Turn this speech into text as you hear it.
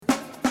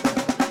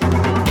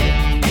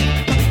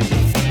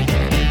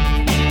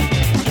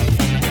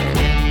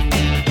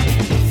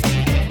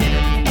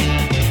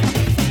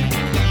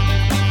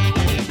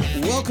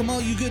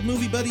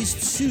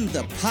to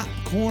the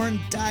Popcorn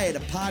Diet, a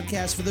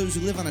podcast for those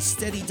who live on a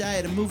steady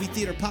diet of movie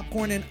theater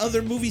popcorn and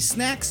other movie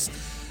snacks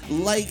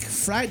like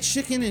fried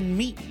chicken and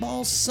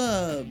meatball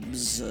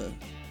subs.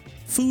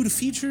 Food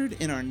featured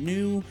in our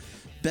new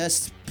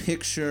Best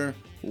Picture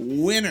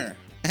winner.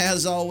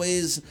 As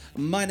always,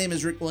 my name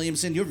is Rick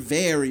Williamson, your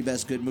very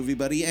best good movie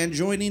buddy, and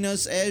joining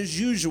us as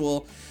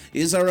usual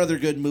is our other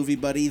good movie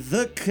buddy,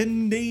 the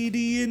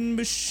Canadian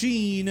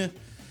Machine,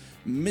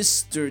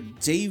 Mr.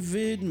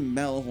 David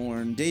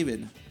Melhorn.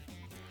 David,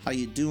 how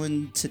you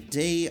doing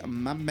today,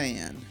 my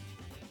man?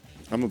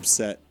 I'm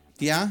upset.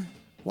 Yeah?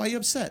 Why are you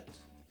upset?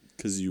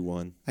 Because you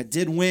won. I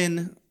did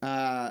win.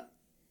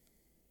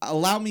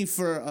 Allow me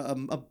for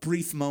a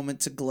brief moment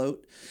to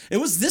gloat.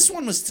 This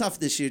one was tough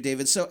this year,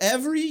 David. So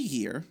every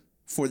year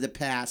for the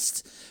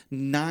past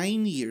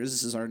 9 years,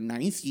 this is our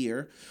 9th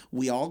year,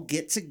 we all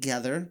get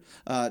together,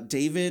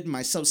 David,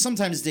 myself,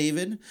 sometimes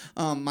David,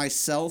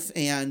 myself,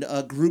 and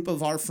a group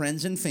of our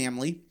friends and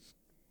family,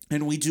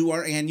 and we do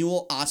our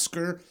annual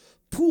Oscar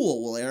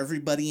pool where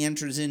everybody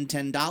enters in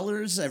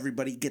 $10,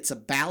 everybody gets a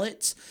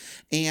ballot,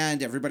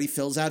 and everybody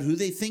fills out who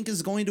they think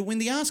is going to win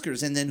the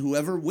Oscars, and then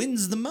whoever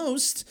wins the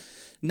most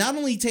not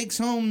only takes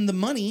home the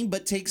money,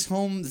 but takes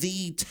home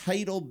the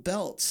title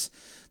belt.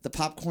 The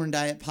Popcorn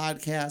Diet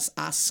Podcast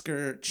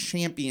Oscar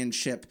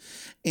Championship.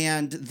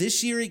 And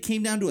this year it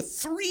came down to a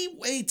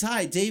 3-way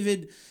tie.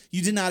 David,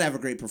 you did not have a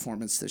great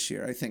performance this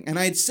year, I think. And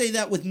I'd say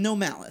that with no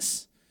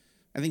malice.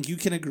 I think you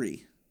can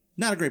agree.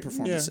 Not a great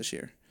performance this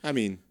year. I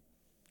mean,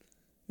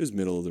 it was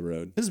middle of the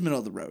road. It was middle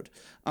of the road.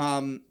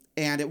 And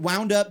it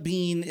wound up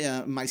being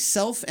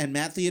myself and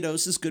Matt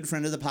Theodosis, good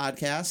friend of the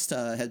podcast,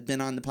 had been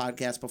on the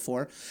podcast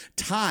before,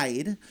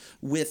 tied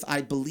with,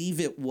 I believe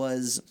it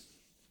was...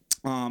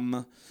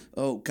 18,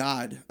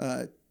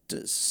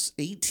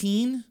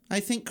 I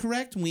think,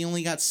 correct? We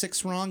only got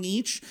 6 wrong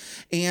each.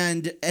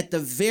 And at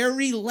the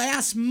very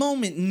last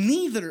moment,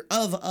 neither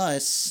of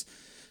us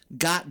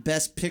got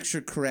Best Picture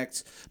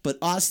correct. But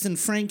Austin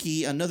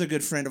Frankie, another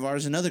good friend of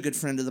ours, another good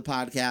friend of the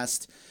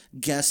podcast,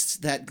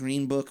 guessed that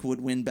Green Book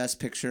would win Best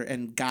Picture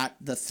and got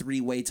the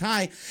 3-way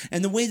tie.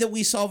 And the way that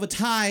we solve a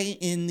tie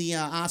in the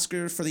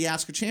Oscar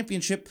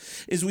Championship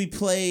is we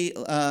play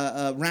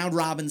a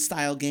round-robin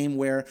style game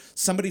where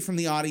somebody from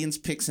the audience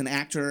picks an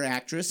actor or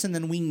actress, and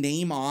then we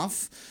name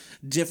off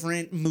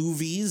different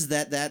movies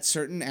that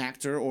certain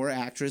actor or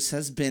actress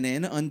has been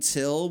in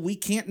until we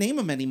can't name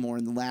them anymore.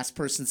 And the last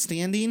person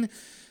standing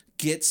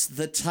gets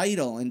the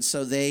title. And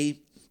so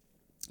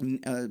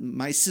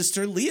my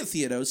sister, Leah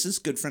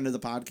Theodosis, good friend of the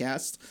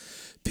podcast,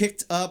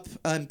 picked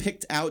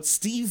out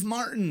Steve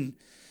Martin,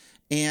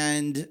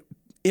 and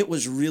it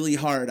was really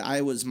hard. I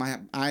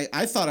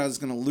thought I was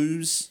going to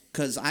lose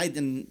because I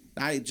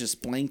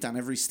just blanked on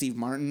every Steve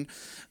Martin.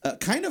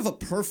 Kind of a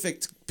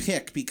perfect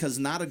pick because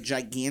not a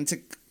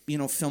gigantic,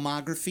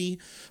 filmography,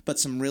 but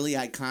some really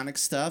iconic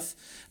stuff.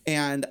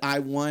 And I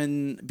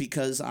won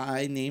because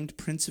I named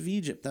Prince of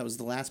Egypt. That was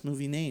the last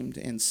movie named.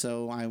 And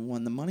so I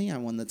won the money, I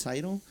won the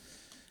title.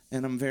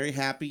 And I'm very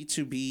happy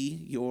to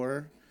be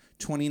your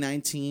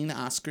 2019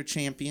 Oscar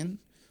champion.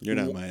 You're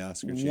not my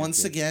Oscar champion.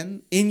 Once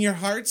again, in your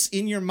hearts,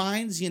 in your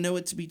minds, you know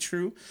it to be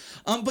true.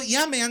 But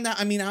yeah, man,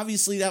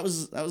 obviously that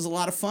was a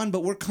lot of fun.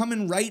 But we're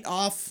coming right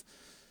off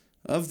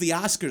of the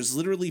Oscars,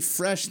 literally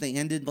fresh. They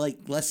ended like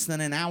less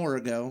than an hour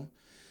ago.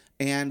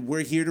 And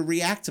we're here to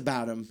react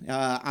about them.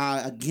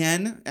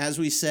 Again, as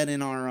we said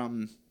in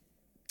our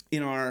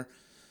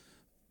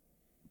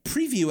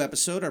preview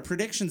episode, our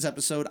predictions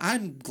episode,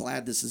 I'm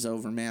glad this is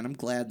over, man. I'm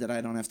glad that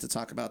I don't have to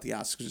talk about the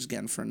Oscars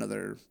again for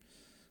another,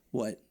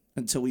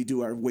 until we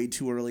do our way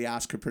too early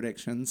Oscar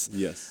predictions.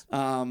 Yes.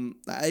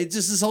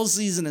 This whole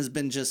season has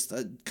been just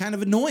kind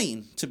of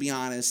annoying, to be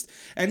honest.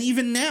 And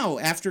even now,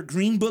 after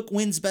Green Book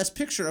wins Best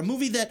Picture, a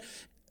movie that,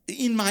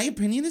 in my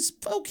opinion, is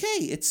okay.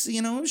 It's,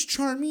 it was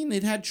charming.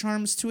 It had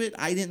charms to it.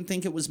 I didn't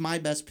think it was my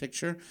Best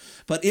Picture,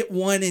 but it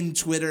won in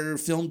Twitter.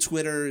 Film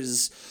Twitter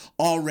is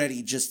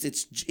already just,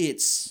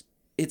 it's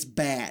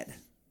bad.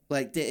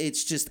 Like,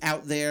 it's just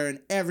out there and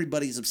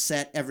everybody's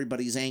upset.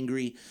 Everybody's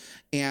angry.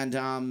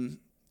 And,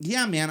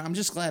 yeah, man, I'm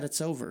just glad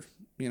it's over.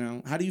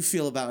 How do you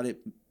feel about it?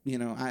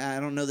 I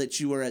don't know that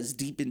you were as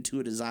deep into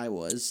it as I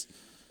was.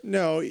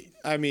 No,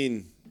 I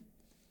mean,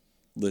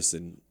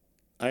 listen,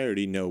 I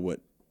already know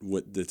what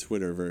the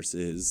Twitterverse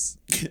is,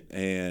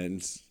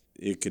 and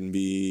it can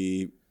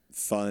be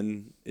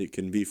fun, it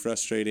can be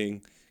frustrating,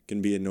 it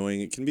can be annoying,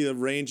 it can be a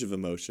range of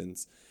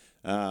emotions.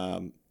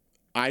 I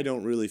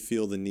don't really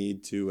feel the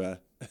need to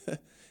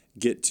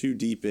get too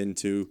deep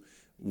into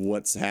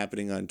what's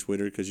happening on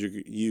Twitter, because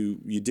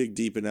you dig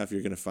deep enough,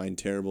 you're going to find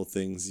terrible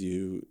things,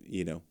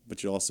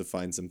 but you'll also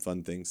find some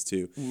fun things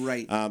too.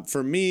 Right.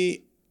 For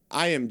me,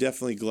 I am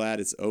definitely glad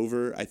it's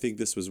over. I think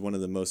this was one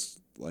of the most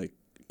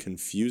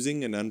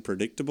confusing and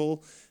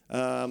unpredictable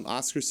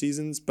Oscar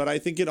seasons, but I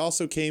think it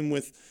also came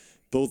with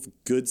both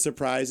good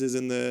surprises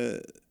in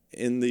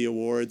the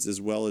awards as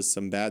well as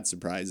some bad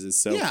surprises.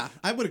 So yeah,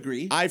 I would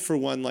agree. I, for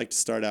one, like to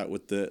start out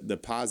with the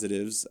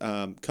positives.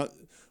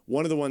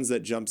 one of the ones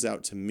that jumps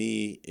out to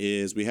me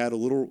is we had a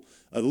little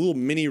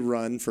mini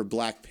run for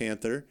Black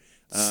Panther.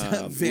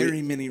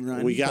 Mini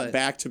run. We got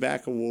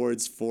back-to-back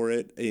awards for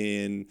it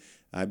in,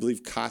 I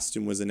believe,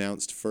 costume was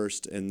announced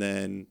first, and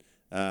then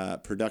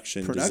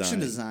production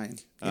design.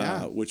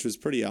 Yeah. Which was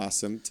pretty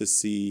awesome to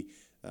see.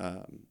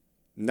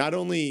 Not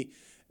only,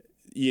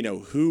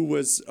 who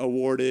was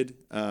awarded.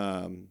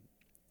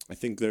 I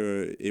think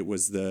it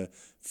was the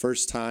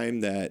first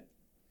time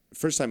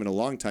in a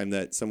long time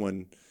that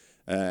someone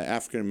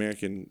African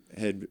American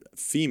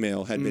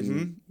female had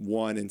been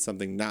won in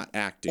something not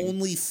acting.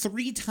 Only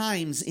 3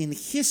 times in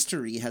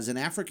history has an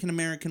African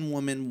American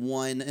woman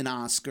won an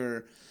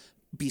Oscar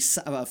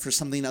for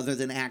something other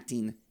than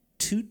acting.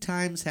 2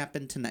 times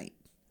happened tonight.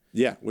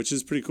 Yeah, which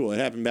is pretty cool. It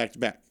happened back to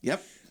back.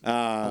 Yep.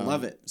 I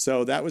love it.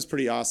 So that was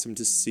pretty awesome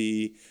to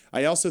see.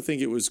 I also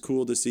think it was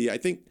cool to see. I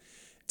think,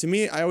 to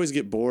me, I always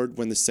get bored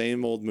when the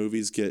same old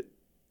movies get,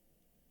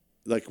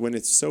 like, when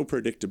it's so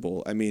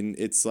predictable. I mean,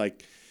 it's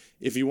like,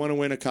 if you want to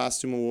win a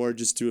costume award,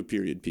 just do a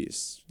period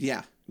piece.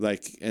 Yeah.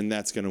 Like, and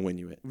that's going to win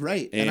you it.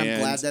 Right. And I'm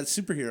glad that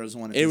superheroes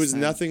won it. It was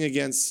nothing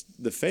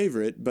against the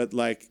favorite, but,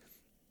 like,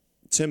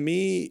 to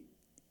me,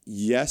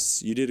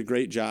 yes, you did a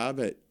great job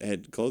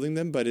at clothing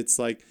them, but it's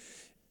like,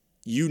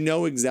 you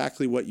know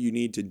exactly what you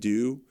need to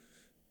do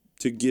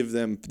to give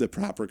them the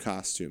proper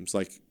costumes.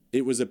 Like,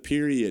 it was a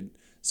period.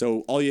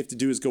 So all you have to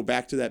do is go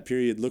back to that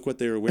period, look what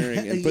they were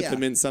wearing, and put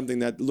them in something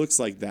that looks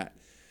like that.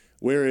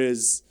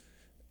 Whereas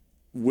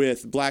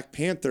with Black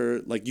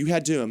Panther, like, you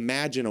had to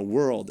imagine a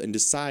world and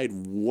decide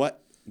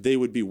what they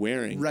would be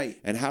wearing. Right.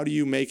 And how do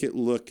you make it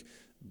look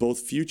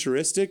both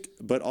futuristic,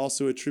 but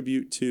also a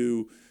tribute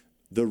to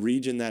the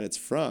region that it's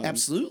from.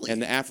 Absolutely.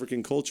 And the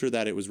African culture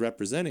that it was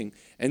representing.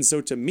 And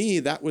so to me,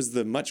 that was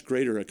the much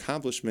greater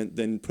accomplishment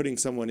than putting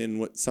someone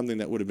in something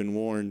that would have been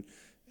worn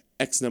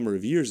X number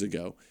of years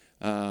ago.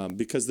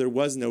 Because there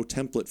was no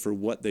template for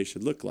what they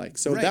should look like.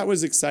 So that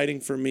was exciting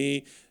for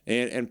me.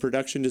 And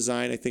production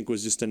design, I think,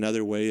 was just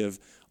another way of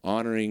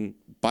honoring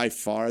by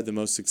far the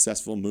most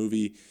successful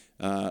movie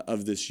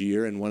of this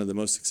year and one of the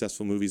most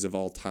successful movies of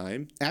all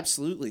time.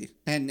 Absolutely.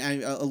 And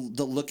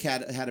the look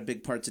had a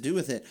big part to do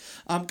with it.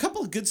 A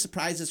couple of good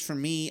surprises for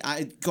me.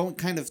 Going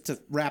kind of to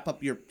wrap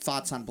up your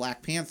thoughts on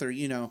Black Panther,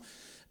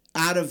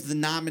 out of the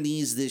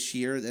nominees this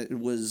year, that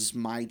was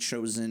my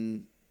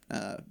chosen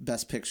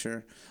Best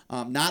Picture.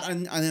 Not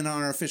in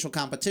our official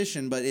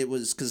competition, but it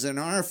was because in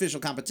our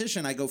official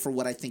competition, I go for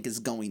what I think is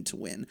going to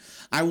win.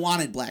 I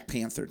wanted Black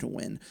Panther to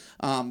win.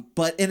 And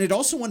it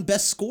also won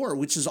Best Score,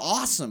 which is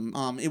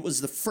awesome. It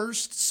was the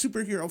first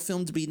superhero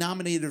film to be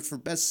nominated for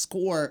Best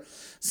Score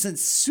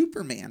since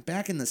Superman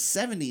back in the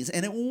 70s,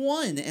 and it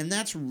won, and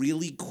that's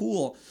really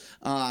cool.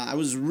 I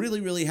was really,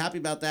 really happy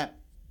about that.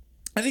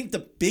 I think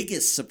the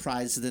biggest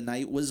surprise of the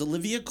night was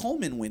Olivia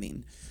Colman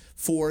winning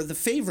for The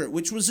Favorite,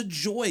 which was a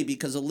joy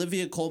because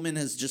Olivia Colman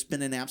has just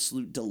been an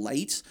absolute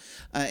delight.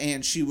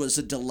 And she was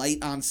a delight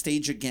on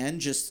stage again,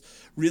 just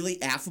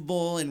really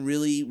affable and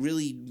really,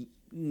 really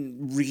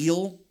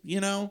real,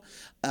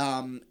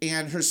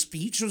 and her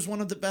speech was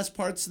one of the best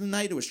parts of the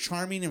night. It was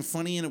charming and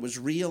funny, and it was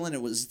real, and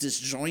it was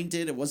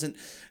disjointed. It wasn't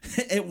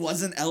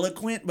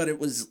eloquent, but it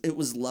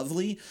was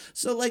lovely.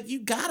 So, like, you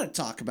gotta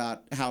talk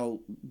about how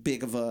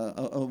big of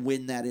a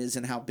win that is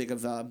and how big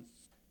of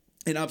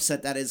an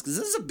upset that is, because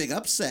this is a big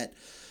upset.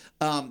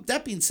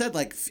 That being said,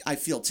 like, I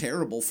feel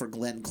terrible for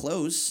Glenn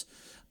Close,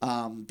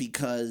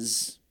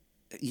 because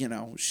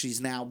she's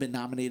now been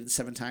nominated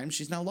 7 times.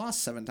 She's now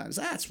lost 7 times.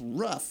 That's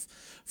rough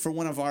for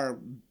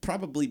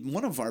probably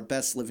one of our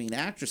best living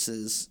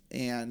actresses.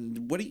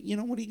 And what are you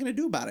gonna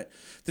do about it?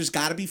 There's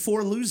got to be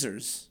 4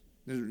 losers.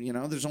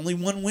 There's only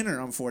 1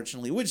 winner,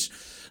 unfortunately, which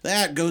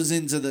that goes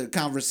into the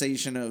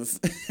conversation of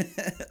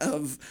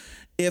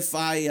if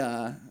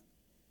I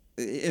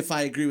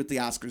agree with the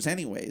Oscars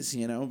anyways,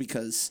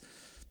 because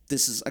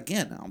this is,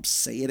 again, I'll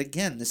say it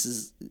again, this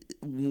is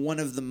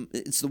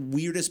it's the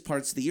weirdest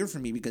parts of the year for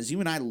me, because you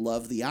and I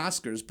love the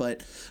Oscars,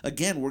 but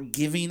again, we're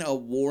giving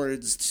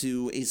awards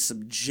to a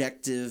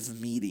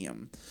subjective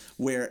medium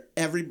where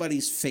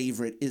everybody's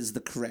favorite is the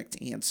correct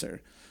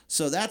answer.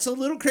 So that's a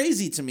little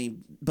crazy to me,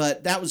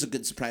 but that was a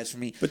good surprise for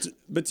me.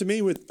 But to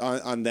me,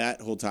 on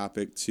that whole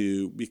topic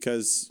too,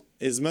 because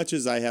as much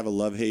as I have a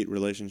love-hate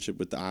relationship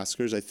with the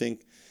Oscars, I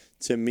think,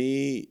 to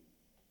me,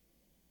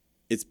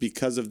 it's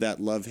because of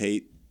that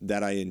love-hate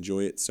that I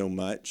enjoy it so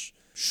much.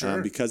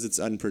 Sure. Because it's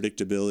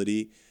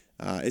unpredictability.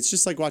 It's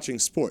just like watching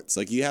sports.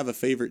 Like, you have a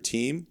favorite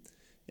team,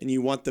 and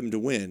you want them to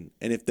win.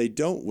 And if they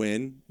don't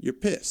win, you're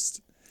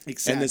pissed.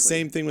 Exactly. And the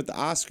same thing with the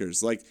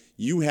Oscars. Like,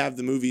 you have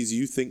the movies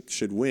you think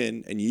should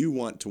win, and you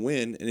want to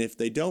win. And if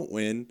they don't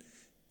win,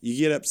 you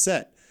get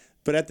upset.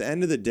 But at the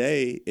end of the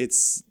day,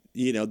 it's,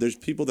 there's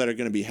people that are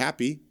going to be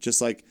happy,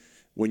 just like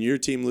when your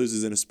team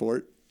loses in a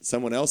sport,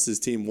 someone else's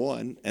team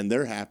won and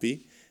they're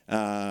happy.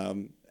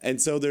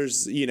 And so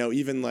there's,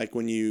 even like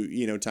when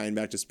tying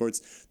back to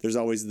sports, there's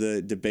always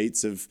the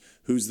debates of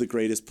who's the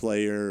greatest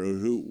player or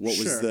what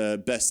was Sure.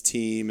 the best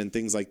team and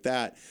things like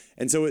that.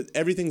 And so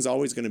everything's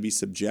always going to be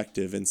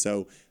subjective. And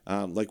so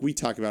like we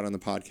talk about on the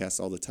podcast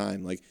all the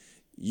time, like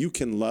you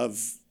can love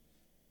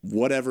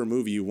whatever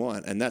movie you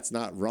want, and that's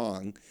not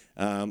wrong.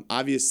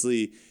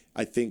 Obviously,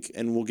 I think,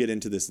 and we'll get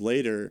into this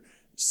later,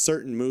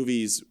 certain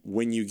movies,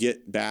 when you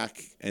get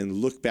back and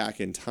look back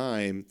in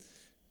time,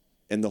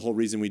 and the whole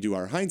reason we do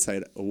our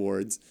hindsight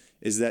awards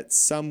is that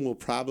some will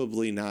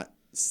probably not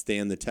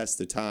stand the test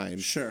of time.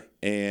 Sure.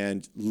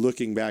 And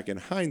looking back in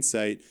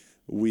hindsight,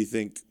 we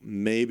think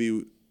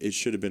maybe it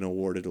should have been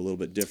awarded a little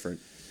bit different.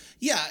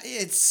 Yeah,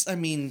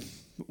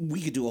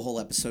 we could do a whole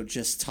episode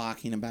just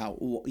talking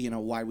about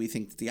why we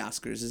think that the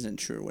Oscars isn't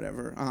true or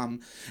whatever.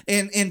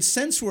 And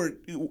since we're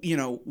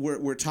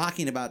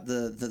talking about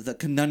the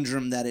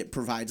conundrum that it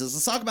provides us,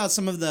 let's talk about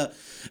some of the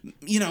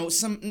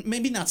some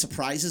maybe not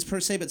surprises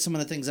per se, but some of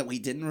the things that we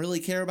didn't really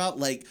care about.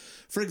 Like,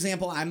 for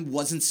example, I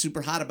wasn't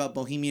super hot about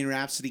Bohemian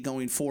Rhapsody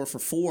going 4 for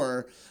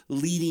 4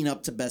 leading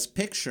up to Best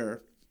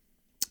Picture.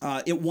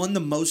 It won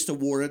the most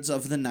awards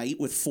of the night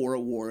with 4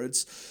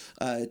 awards,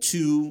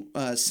 2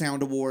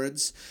 sound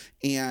awards,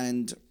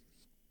 and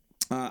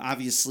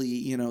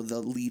obviously,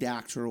 the lead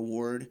actor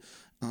award,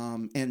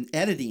 and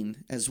editing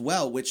as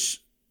well,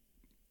 which,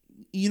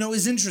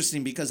 is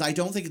interesting because I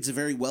don't think it's a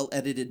very well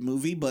edited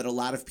movie, but a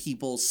lot of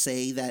people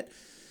say that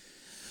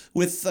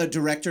with a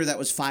director that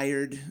was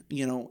fired,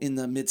 in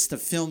the midst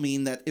of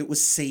filming, that it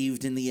was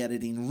saved in the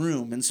editing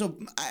room. And so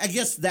I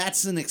guess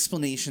that's an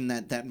explanation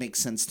that makes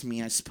sense to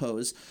me, I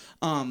suppose.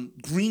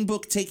 Green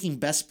Book taking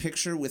Best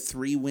Picture with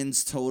 3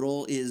 wins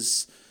total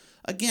is,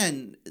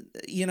 again,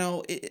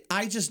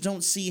 I just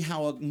don't see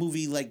how a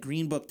movie like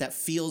Green Book that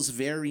feels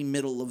very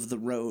middle of the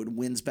road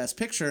wins Best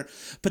Picture.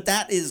 But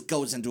that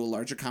goes into a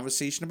larger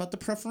conversation about the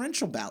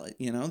preferential ballot.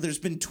 There's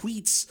been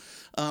tweets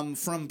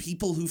from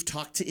people who've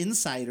talked to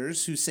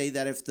insiders who say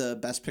that if the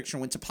Best Picture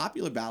went to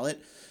popular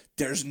ballot,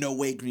 there's no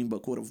way Green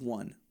Book would have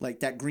won. Like,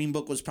 that Green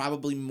Book was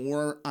probably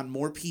on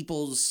more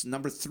people's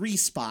number 3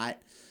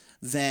 spot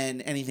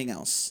than anything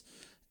else.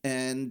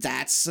 And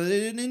that's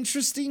an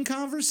interesting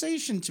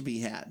conversation to be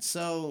had.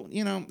 So,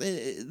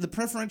 the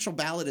preferential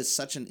ballot is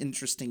such an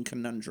interesting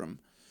conundrum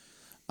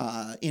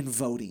in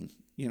voting,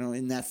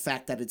 in that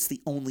fact that it's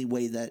the only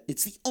way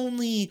it's the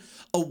only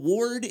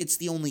award, it's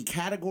the only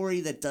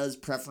category that does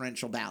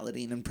preferential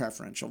balloting and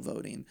preferential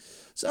voting.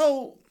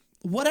 So,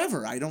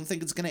 whatever. I don't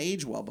think it's going to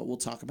age well, but we'll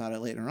talk about it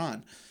later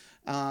on.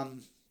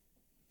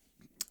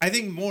 I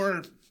think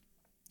more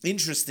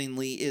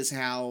interestingly is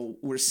how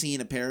we're seeing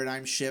a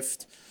paradigm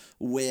shift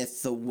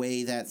with the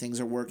way that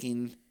things are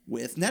working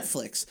with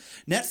Netflix.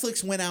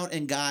 Netflix went out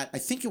and got, I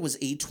think it was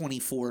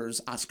A24's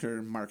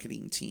Oscar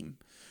marketing team,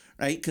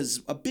 right?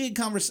 Because a big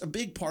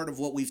part of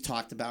what we've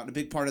talked about, and a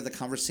big part of the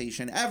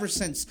conversation ever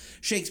since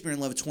Shakespeare in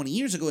Love 20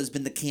 years ago has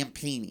been the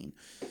campaigning.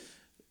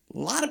 A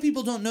lot of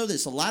people don't know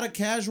this. A lot of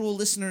casual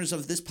listeners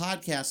of this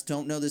podcast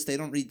don't know this. They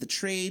don't read the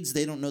trades.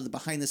 They don't know the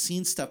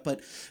behind-the-scenes stuff.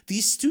 But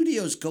these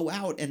studios go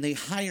out and they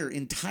hire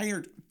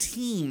entire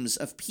teams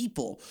of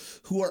people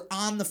who are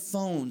on the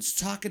phones,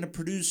 talking to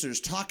producers,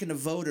 talking to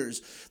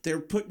voters. They're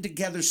putting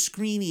together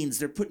screenings.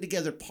 They're putting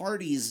together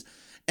parties.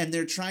 And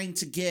they're trying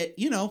to get,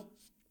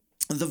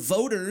 the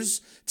voters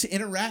to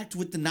interact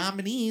with the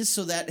nominees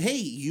so that, hey,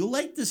 you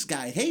like this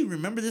guy. Hey,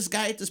 remember this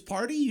guy at this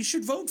party? You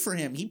should vote for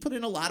him. He put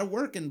in a lot of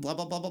work and blah,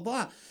 blah, blah, blah,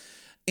 blah.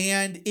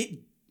 And it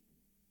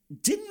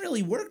didn't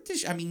really work.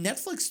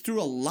 Netflix threw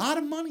a lot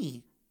of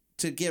money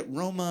to get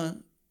Roma,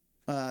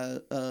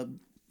 a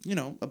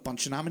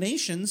bunch of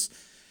nominations,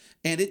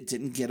 and it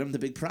didn't get him the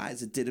big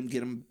prize. It didn't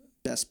get him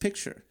Best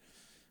Picture.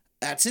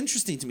 That's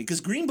interesting to me because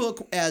Green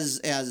Book,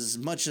 as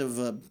much of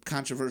a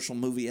controversial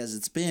movie as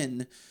it's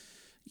been,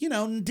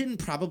 didn't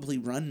probably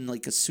run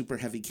like a super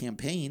heavy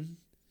campaign.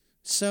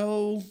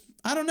 So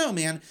I don't know,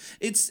 man.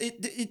 It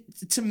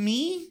to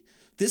me,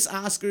 this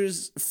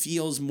Oscars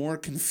feels more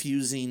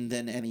confusing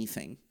than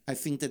anything. I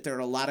think that there are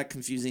a lot of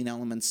confusing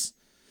elements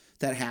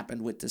that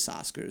happened with this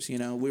Oscars.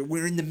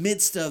 We're in the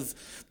midst of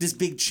this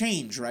big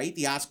change, right?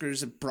 The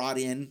Oscars have brought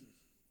in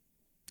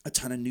a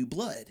ton of new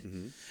blood.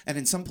 Mm-hmm. And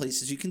in some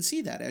places you can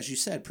see that, as you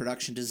said,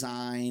 production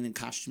design and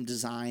costume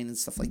design and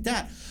stuff like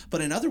that. But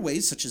in other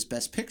ways, such as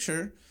Best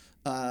Picture,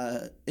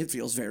 it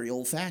feels very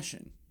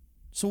old-fashioned.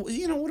 So,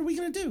 what are we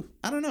going to do?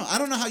 I don't know. I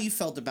don't know how you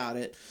felt about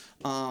it.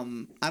 I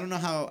don't know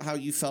how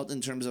you felt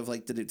in terms of,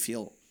 like, did it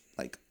feel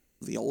like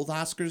the old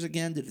Oscars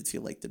again? Did it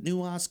feel like the new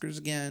Oscars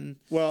again?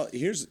 Well,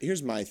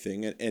 here's my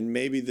thing, and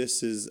maybe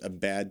this is a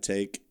bad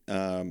take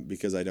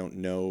because I don't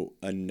know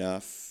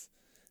enough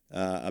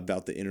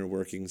about the inner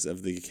workings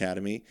of the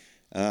Academy.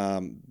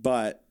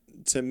 But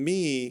to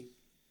me,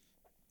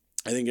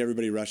 I think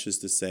everybody rushes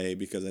to say,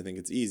 because I think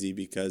it's easy,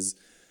 because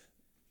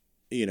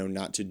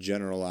not to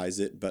generalize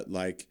it, but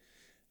like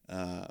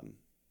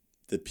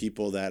the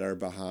people that are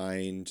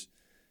behind,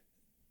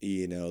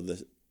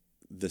 the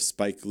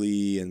Spike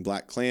Lee and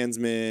Black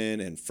Klansman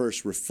and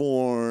First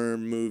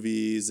Reform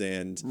movies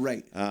and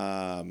right.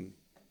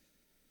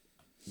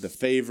 The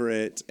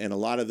Favorite, and a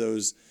lot of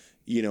those,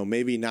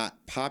 maybe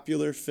not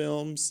popular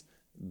films,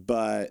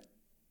 but,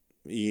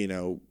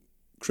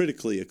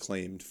 critically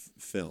acclaimed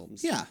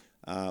films. Yeah.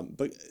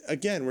 But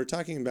again, we're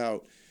talking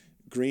about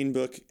Green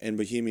Book and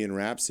Bohemian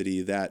Rhapsody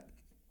you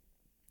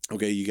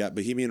got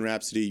Bohemian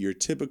Rhapsody, your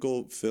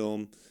typical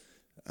film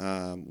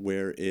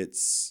where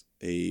it's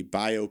a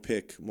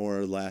biopic, more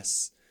or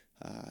less,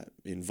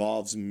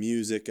 involves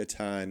music a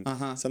ton,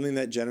 something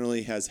that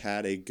generally has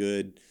had a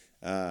good,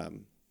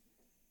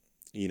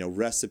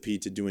 recipe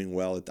to doing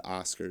well at the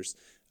Oscars,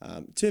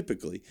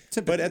 typically.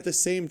 But at the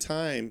same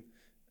time,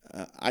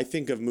 I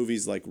think of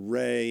movies like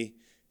Ray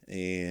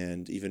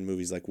and even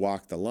movies like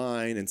Walk the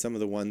Line and some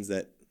of the ones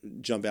that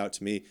jump out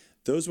to me.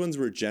 Those ones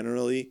were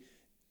generally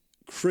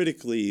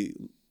critically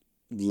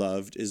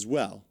loved as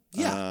well.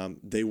 Yeah.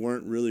 They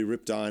weren't really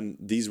ripped on.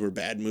 These were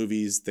bad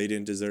movies. They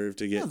didn't deserve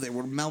to get they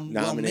were nominated.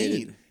 well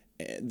made.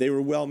 They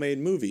were well-made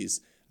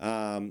movies.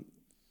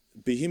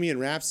 Bohemian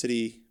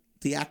Rhapsody.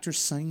 The actors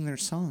sang their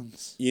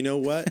songs. You know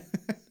what?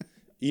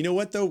 You know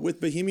what, though?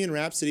 With Bohemian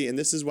Rhapsody, and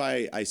this is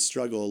why I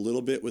struggle a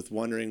little bit with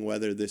wondering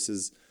whether this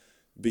is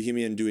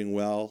Bohemian doing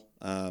well,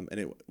 and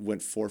it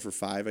went 4 for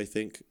 5, I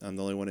think. The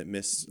only one it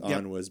missed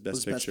on was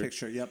Best Picture. Best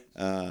Picture, yep.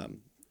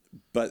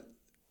 But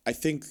I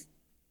think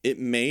it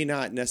may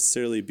not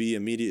necessarily be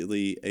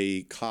immediately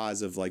a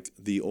cause of like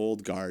the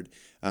old guard.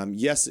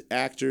 Yes,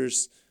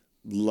 actors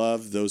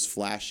love those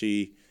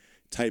flashy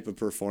type of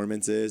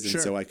performances,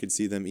 and so I could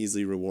see them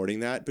easily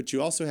rewarding that. But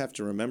you also have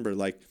to remember,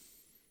 like,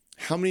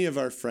 how many of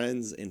our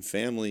friends and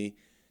family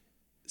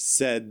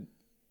said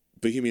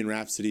Bohemian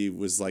Rhapsody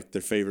was like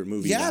their favorite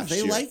movie last year?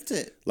 Yeah, they liked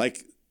it.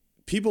 Like,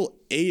 people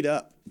ate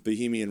up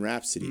Bohemian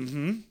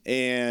Rhapsody.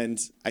 And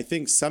I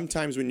think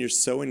sometimes when you're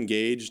so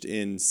engaged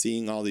in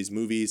seeing all these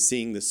movies,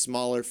 seeing the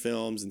smaller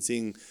films and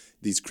seeing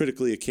these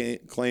critically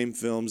acclaimed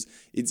films,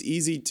 it's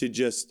easy to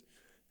just,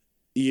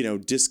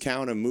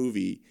 discount a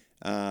movie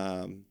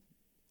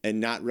and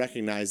not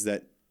recognize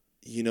that,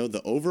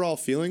 the overall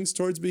feelings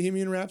towards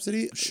Bohemian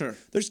Rhapsody. Sure.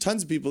 There's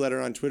tons of people that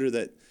are on Twitter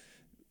that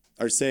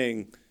are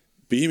saying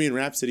Bohemian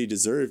Rhapsody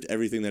deserved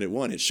everything that it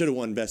won. It should have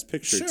won Best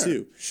Picture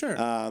too. Sure.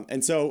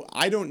 And so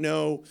I don't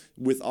know,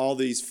 with all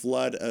these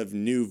flood of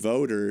new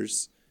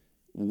voters,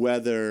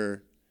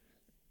 whether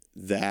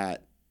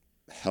that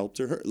helped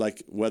or hurt,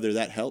 like whether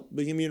that helped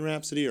Bohemian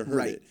Rhapsody or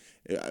hurt it.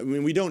 I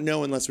mean, we don't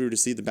know unless we were to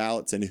see the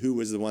ballots and who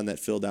was the one that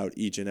filled out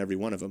each and every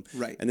one of them.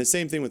 Right. And the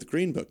same thing with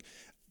Green Book.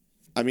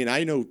 I mean,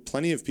 I know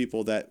plenty of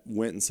people that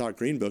went and saw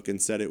Green Book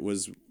and said it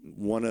was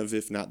one of,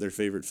 if not their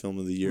favorite film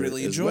of the year.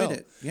 Really enjoyed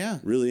it. Yeah.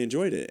 Really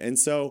enjoyed it. And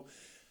so,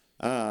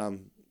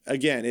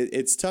 again,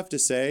 it's tough to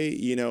say,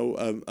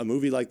 a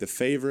movie like The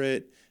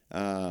Favorite,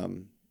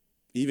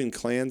 even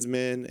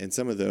Klansman and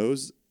some of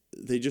those,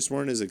 they just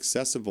weren't as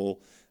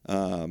accessible.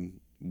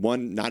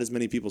 Not as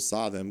many people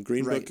saw them.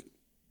 Green Book,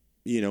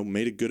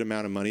 made a good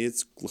amount of money.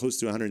 It's close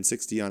to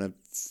 160 on a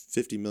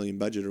 50 million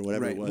budget or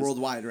whatever it was.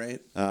 Worldwide,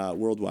 right?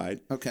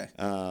 Worldwide. Okay.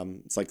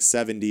 It's like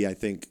 70, I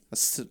think,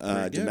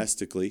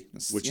 domestically,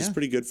 which is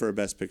pretty good for a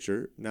Best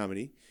Picture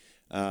nominee.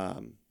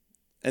 And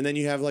then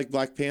you have like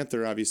Black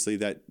Panther, obviously,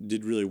 that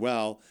did really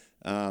well.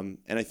 And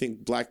I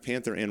think Black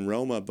Panther and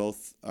Roma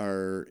both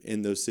are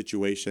in those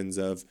situations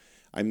of,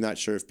 I'm not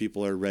sure if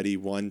people are ready,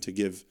 one, to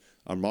give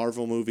a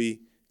Marvel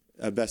movie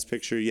a Best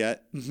Picture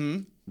yet,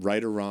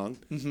 right or wrong.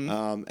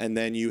 And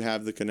then you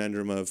have the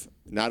conundrum of,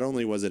 not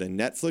only was it a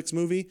Netflix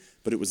movie,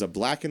 but it was a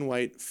black and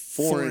white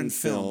foreign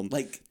film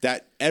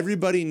that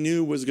everybody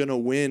knew was going to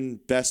win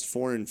Best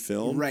Foreign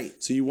Film. Right.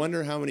 So you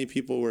wonder how many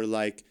people were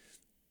like,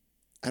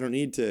 I don't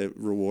need to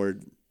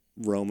reward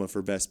Roma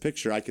for Best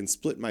Picture. I can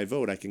split my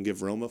vote. I can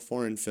give Roma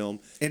foreign film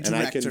and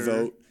I can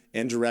vote,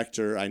 and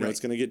director. I know it's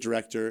going to get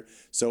director.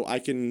 So I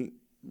can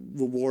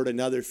reward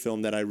another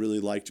film that I really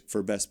liked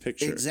for Best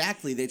Picture.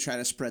 Exactly. They try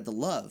to spread the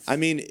love. I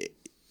mean,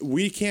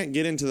 we can't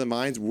get into the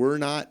minds. We're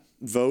not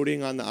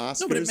voting on the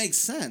Oscars. No, but it makes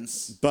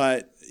sense.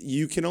 But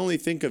you can only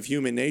think of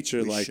human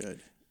nature.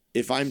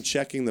 If I'm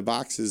checking the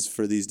boxes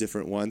for these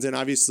different ones, and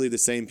obviously the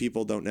same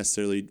people don't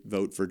necessarily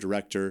vote for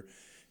director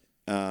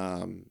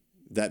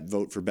that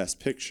vote for Best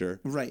Picture.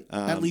 Right.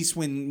 At least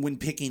when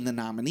picking the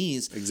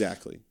nominees.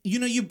 Exactly.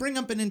 You bring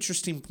up an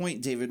interesting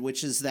point, David,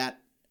 which is that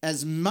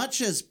as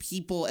much as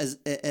people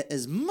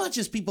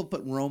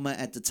put Roma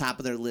at the top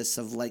of their list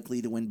of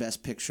likely to win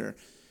Best Picture,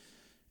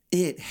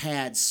 it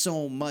had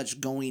so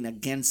much going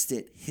against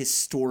it,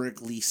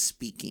 historically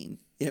speaking.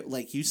 It,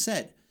 like you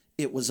said,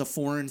 it was a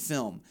foreign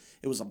film.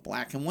 It was a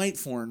black and white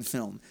foreign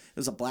film. It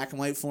was a black and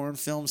white foreign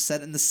film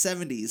set in the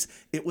 70s.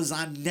 It was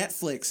on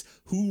Netflix,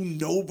 who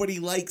nobody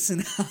likes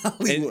in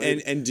Hollywood.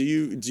 And do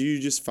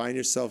you just find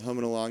yourself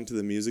humming along to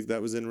the music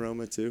that was in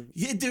Roma too?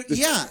 Yeah,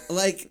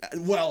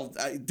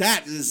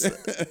 that is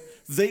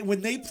when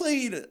they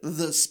played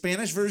the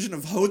Spanish version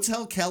of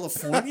Hotel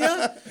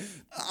California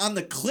on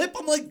the clip.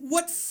 I'm like,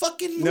 what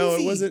fucking movie? No,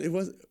 it wasn't. It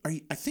wasn't. I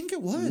think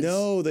it was.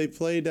 No, they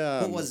played.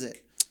 What was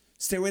it?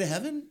 Stairway to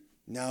Heaven?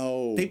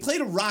 No. They played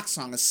a rock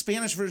song, a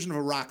Spanish version of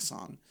a rock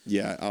song.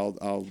 Yeah, I'll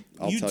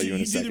tell you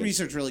in a second. You do the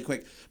research really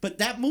quick. But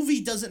that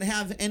movie doesn't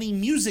have any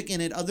music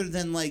in it other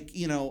than what's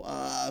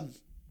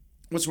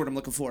the word I'm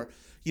looking for?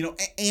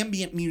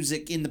 Ambient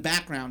music in the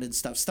background and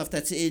stuff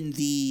that's in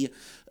the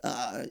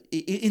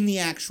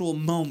actual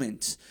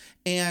moment.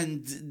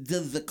 And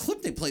the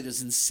clip they played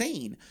is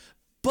insane.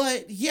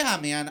 But yeah,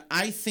 man,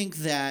 I think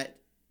that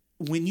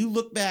when you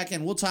look back,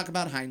 and we'll talk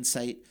about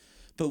hindsight,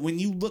 but when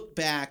you look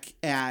back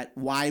at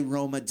why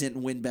Roma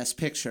didn't win Best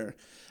Picture,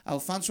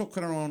 Alfonso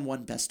Cuarón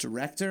won Best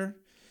Director.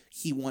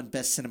 He won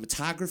Best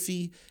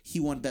Cinematography. He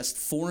won Best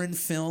Foreign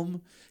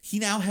Film. He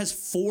now has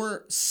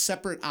 4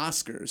 separate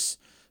Oscars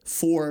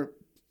for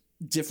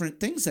different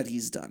things that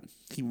he's done.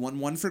 He won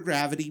one for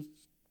Gravity.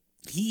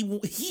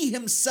 He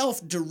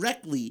himself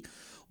directly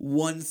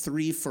won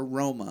 3 for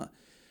Roma.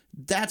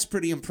 That's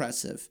pretty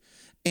impressive.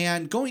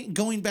 And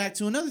going back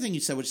to another thing you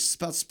said, which is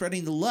about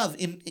spreading the love.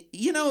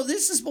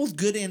 This is both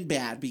good and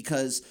bad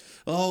because,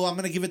 I'm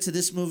going to give it to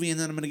this movie and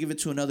then I'm going to give it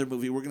to another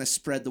movie. We're going to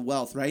spread the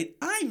wealth, right?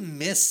 I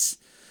miss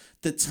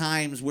the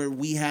times where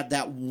we had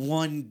that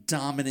one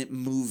dominant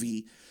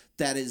movie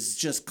that is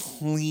just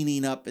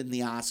cleaning up in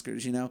the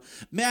Oscars,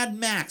 Mad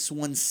Max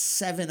won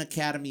 7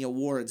 Academy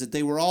Awards.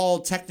 They were all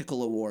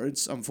technical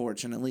awards,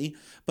 unfortunately,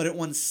 but it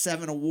won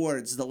 7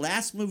 awards. The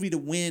last movie to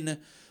win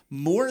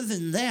more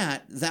than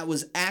that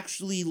was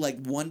actually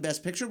won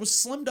Best Picture was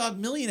Slumdog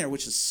Millionaire,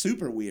 which is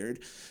super weird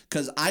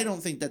because I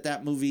don't think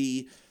that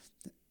movie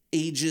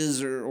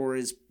ages or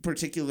is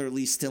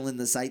particularly still in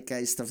the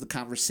zeitgeist of the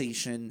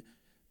conversation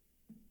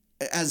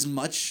as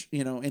much,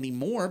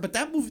 anymore. But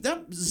that movie,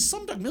 that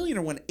Slumdog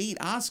Millionaire won 8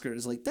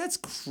 Oscars. That's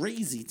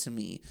crazy to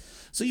me.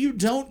 So you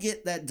don't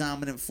get that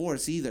dominant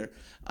force either.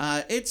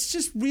 It's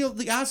just real.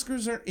 The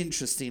Oscars are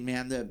interesting,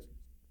 man.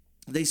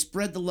 They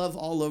spread the love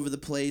all over the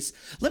place.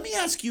 Let me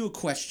ask you a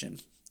question,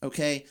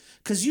 okay?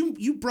 Because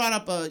you brought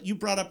up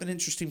an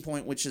interesting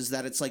point, which is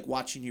that it's like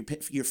watching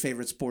your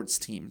favorite sports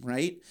team,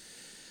 right?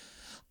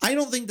 I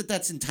don't think that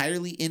that's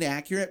entirely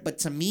inaccurate, but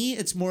to me,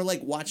 it's more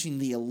like watching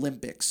the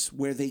Olympics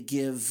where they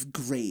give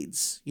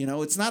grades.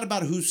 It's not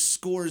about who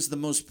scores the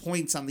most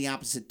points on the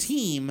opposite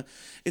team.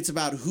 It's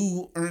about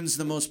who earns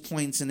the most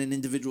points in an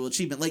individual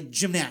achievement, like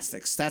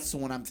gymnastics. That's the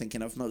one I'm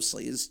thinking of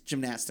mostly is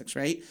gymnastics,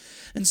 right?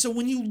 And so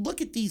when you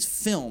look at these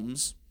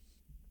films,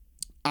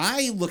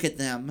 I look at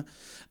them,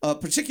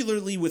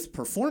 particularly with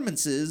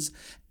performances,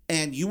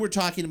 and you were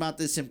talking about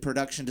this in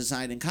production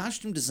design and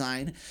costume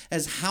design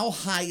as how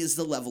high is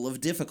the level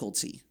of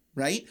difficulty,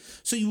 right?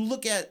 So you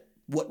look at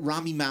what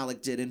Rami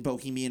Malek did in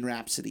Bohemian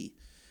Rhapsody,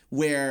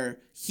 where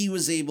he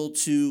was able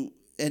to,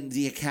 and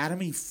the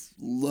Academy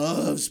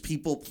loves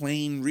people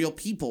playing real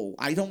people.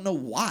 I don't know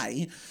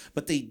why,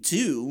 but they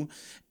do.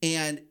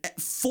 And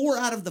 4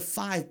 out of the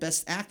 5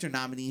 Best Actor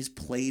nominees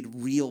played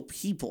real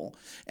people.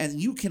 And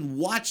you can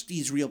watch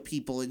these real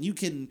people and you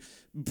can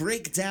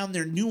break down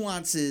their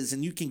nuances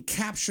and you can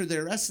capture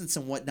their essence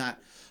and whatnot.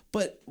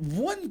 But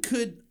one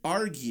could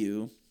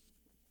argue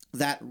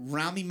that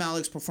Rami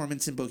Malek's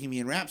performance in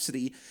Bohemian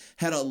Rhapsody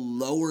had a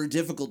lower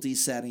difficulty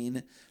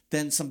setting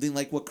than something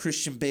like what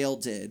Christian Bale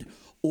did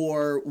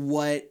or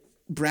what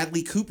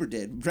Bradley Cooper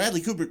did.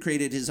 Bradley Cooper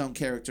created his own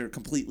character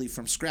completely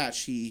from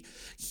scratch. He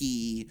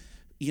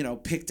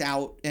picked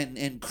out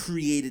and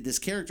created this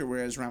character,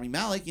 whereas Rami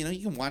Malek, you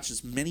can watch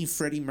as many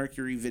Freddie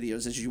Mercury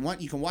videos as you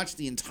want. You can watch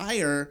the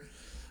entire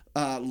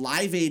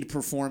Live Aid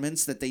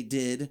performance that they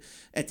did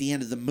at the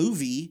end of the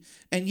movie,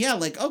 and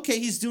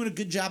he's doing a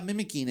good job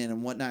mimicking it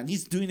and whatnot, and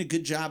he's doing a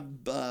good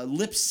job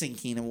lip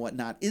syncing and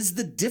whatnot. Is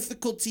the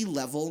difficulty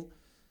level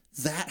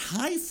that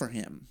high for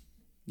him?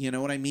 You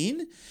know what I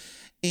mean?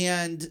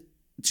 And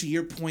to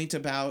your point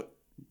about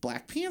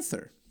Black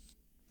Panther,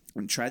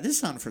 and try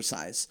this on for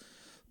size.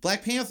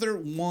 Black Panther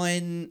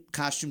won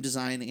costume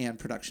design and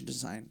production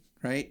design,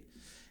 right?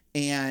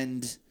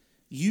 And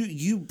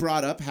you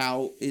brought up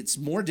how it's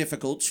more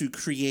difficult to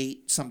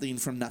create something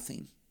from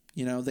nothing.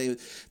 They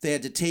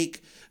had to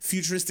take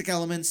futuristic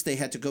elements, they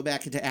had to go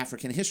back into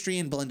African history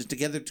and blend it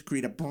together to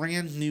create a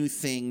brand new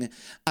thing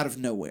out of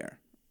nowhere.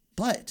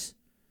 But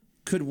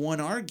could one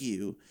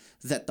argue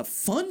that the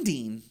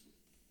funding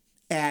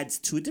adds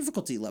to a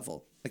difficulty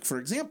level? Like, for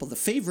example, The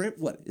Favorite,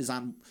 is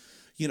on,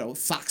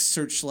 Fox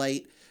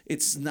Searchlight.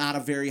 It's not a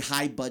very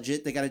high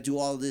budget. They got to do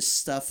all this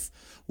stuff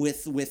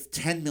with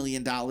 $10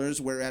 million,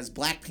 whereas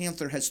Black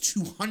Panther has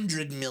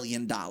 $200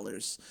 million.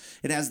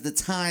 It has the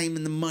time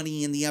and the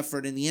money and the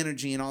effort and the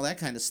energy and all that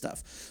kind of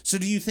stuff. So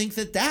do you think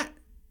that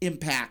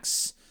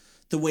impacts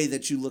the way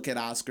that you look at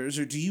Oscars,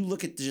 or do you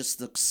look at just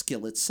the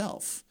skill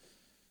itself?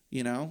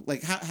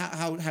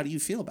 How do you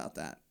feel about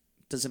that?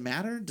 Does it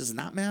matter? Does it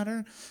not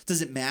matter?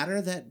 Does it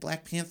matter that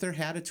Black Panther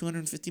had a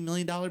 $250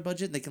 million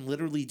budget and they can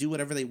literally do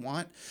whatever they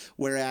want,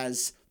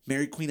 whereas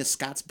Mary Queen of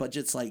Scots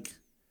budget's like,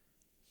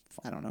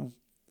 I don't know,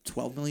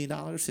 $12 million,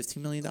 $15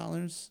 million? I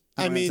don't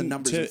have the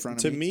numbers in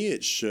front of me. To me,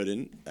 it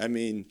shouldn't. I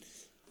mean,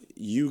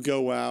 you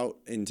go out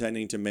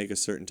intending to make a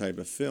certain type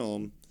of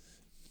film,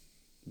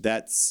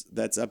 that's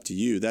up to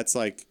you. That's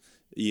like,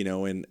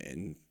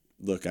 in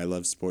look, I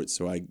love sports,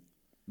 so I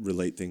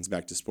relate things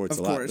back to sports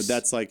Of a lot. course. But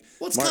that's like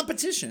Well, it's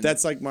competition.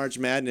 That's like March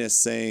Madness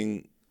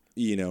saying,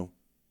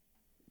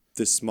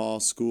 the small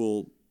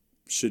school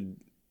should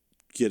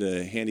get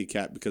a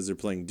handicap because they're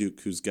playing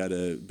Duke, who's got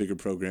a bigger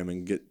program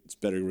and gets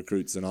better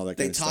recruits and all that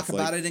kind of stuff. They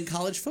talk about it in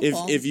college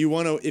football. If you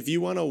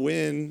want to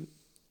win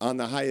on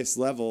the highest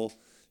level,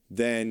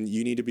 then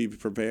you need to be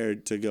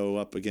prepared to go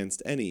up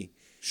against any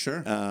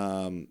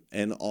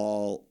and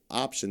all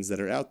options that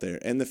are out there.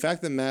 And the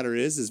fact of the matter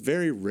is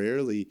very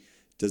rarely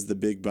does the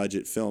big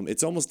budget film.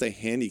 It's almost a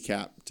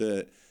handicap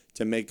to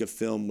make a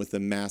film with a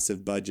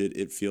massive budget.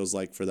 It feels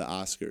like for the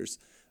Oscars.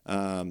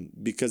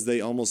 Because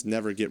they almost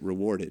never get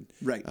rewarded.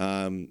 Right.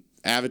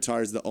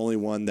 Avatar is the only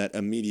one that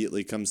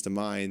immediately comes to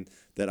mind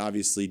that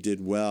obviously did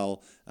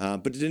well,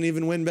 but it didn't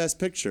even win Best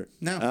Picture.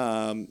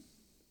 No.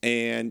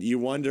 And you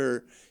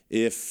wonder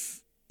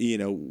if,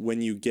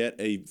 when you get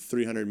a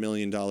 $300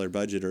 million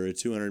budget or a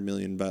 $200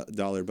 million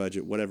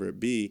budget, whatever it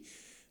be,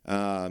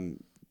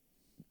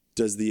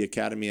 does the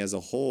Academy as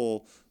a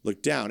whole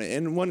look down?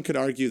 And one could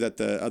argue that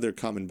the other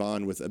common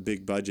bond with a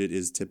big budget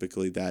is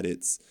typically that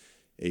it's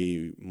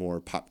a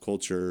more pop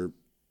culture,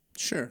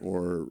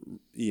 or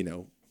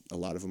a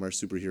lot of them are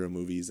superhero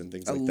movies and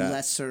things like that. A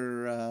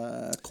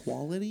lesser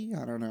quality,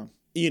 I don't know.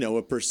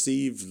 A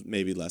perceived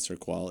maybe lesser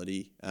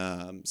quality.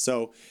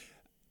 So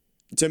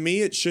to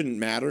me, it shouldn't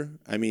matter.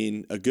 I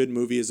mean, a good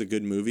movie is a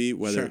good movie,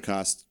 whether it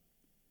costs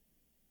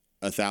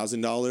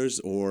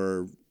 $1,000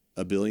 or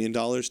 $1 billion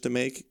to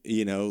make.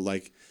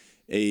 Like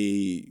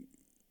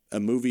a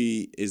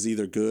movie is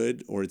either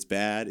good or it's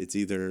bad. It's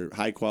either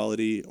high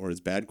quality or it's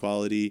bad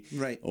quality.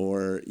 Right.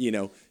 Or,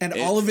 And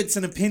all of it's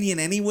an opinion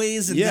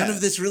anyways, and none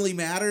of this really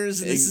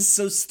matters, and this is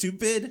so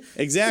stupid.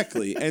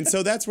 Exactly. And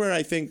so that's where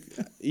I think,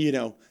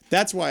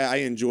 that's why I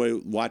enjoy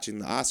watching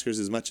the Oscars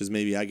as much as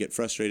maybe I get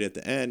frustrated at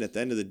the end. At the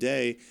end of the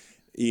day,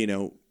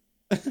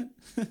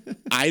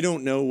 I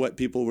don't know what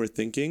people were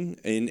thinking,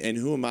 and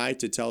who am I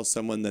to tell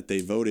someone that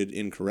they voted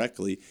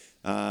incorrectly?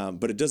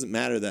 But it doesn't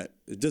matter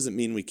it doesn't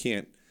mean we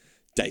can't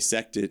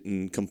dissect it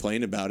and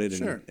complain about it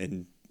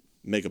and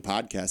make a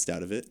podcast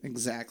out of it.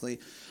 Exactly.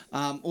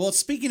 Well,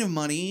 speaking of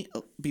money,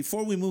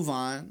 before we move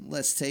on,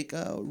 let's take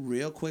a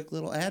real quick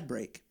little ad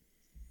break.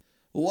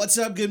 What's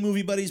up, good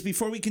movie buddies?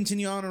 Before we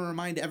continue on, and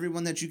remind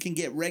everyone that you can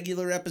get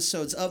regular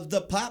episodes of The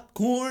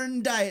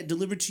Popcorn Diet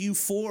delivered to you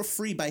for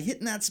free by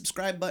hitting that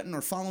subscribe button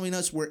or following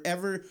us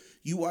wherever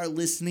you are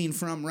listening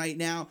from right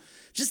now.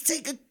 Just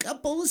take a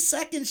couple of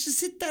seconds.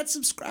 Just hit that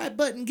subscribe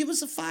button. Give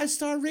us a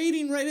 5-star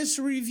rating. Write us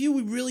a review.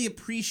 We really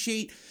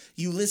appreciate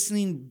you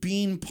listening,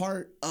 being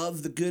part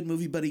of the Good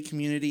Movie Buddy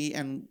community.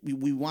 And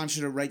we want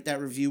you to write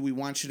that review. We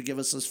want you to give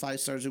us those 5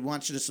 stars. We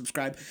want you to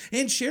subscribe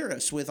and share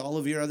us with all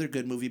of your other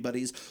Good Movie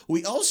Buddies.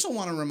 We also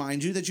want to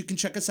remind you that you can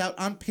check us out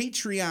on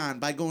Patreon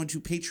by going to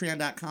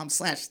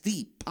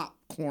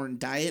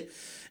patreon.com/thepopcorndiet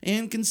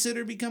and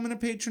consider becoming a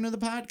patron of the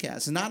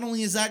podcast. And not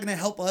only is that going to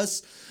help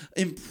us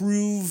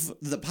improve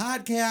the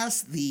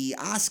podcast, the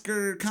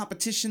Oscar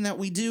competition that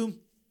we do,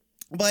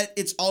 but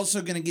it's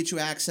also going to get you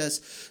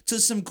access to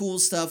some cool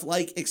stuff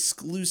like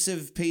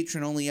exclusive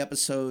patron-only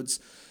episodes,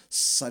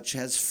 such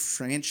as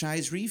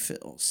franchise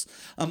refills.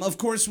 Of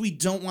course, we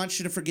don't want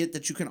you to forget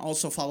that you can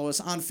also follow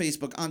us on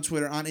Facebook, on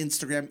Twitter, on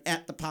Instagram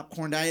at The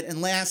Popcorn Diet.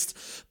 And last,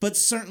 but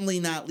certainly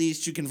not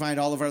least, you can find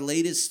all of our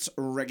latest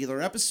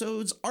regular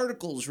episodes,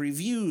 articles,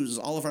 reviews,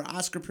 all of our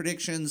Oscar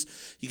predictions.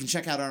 You can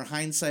check out our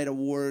Hindsight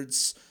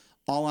Awards,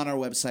 all on our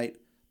website,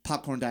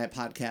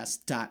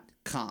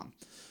 popcorndietpodcast.com.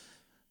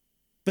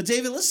 But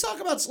David, let's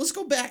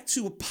go back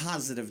to a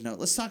positive note.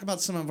 Let's talk about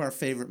some of our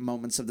favorite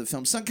moments of the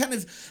film. Some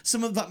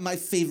of my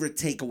favorite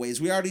takeaways.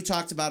 We already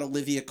talked about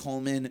Olivia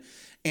Colman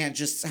and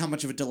just how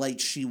much of a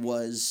delight she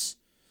was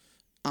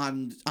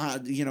in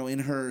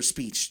her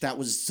speech. That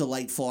was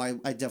delightful.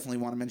 I definitely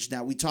want to mention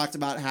that. We talked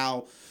about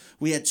how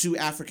we had 2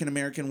 African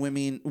American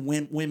women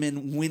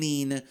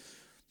winning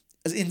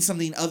in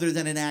something other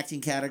than an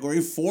acting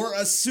category for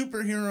a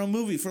superhero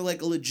movie, for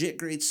like a legit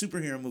great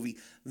superhero movie.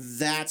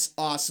 That's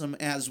awesome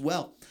as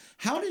well.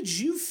 How did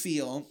you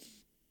feel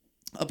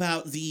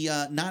about the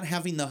not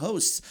having the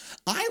hosts?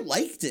 I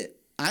liked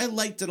it. I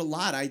liked it a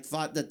lot. I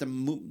thought that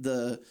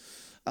the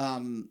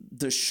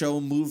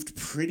show moved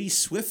pretty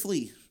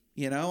swiftly.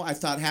 I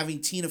thought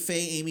having Tina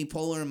Fey, Amy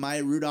Poehler, and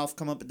Maya Rudolph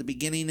come up at the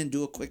beginning and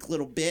do a quick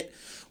little bit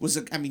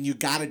you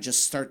got to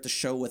just start the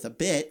show with a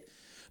bit.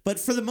 But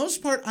for the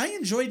most part, I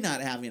enjoyed not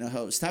having a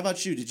host. How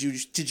about you?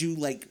 Did you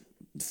like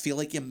feel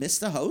like you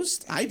missed a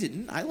host? I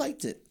didn't. I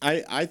liked it.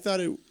 I thought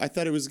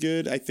it was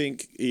good. I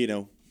think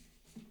this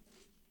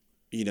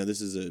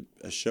is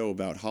a show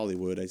about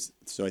Hollywood.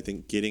 So I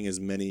think getting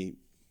as many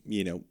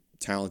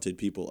talented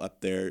people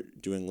up there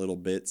doing little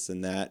bits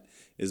and that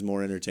is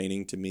more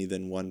entertaining to me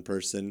than one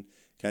person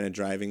kind of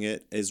driving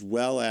it. As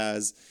well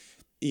as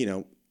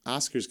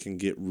Oscars can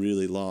get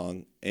really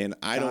long, and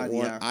I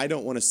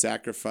don't want to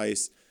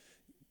sacrifice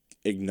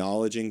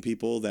acknowledging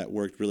people that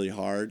worked really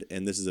hard,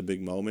 and this is a big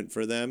moment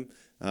for them,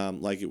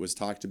 like it was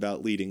talked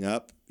about leading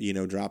up,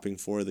 dropping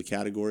 4 of the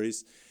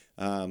categories.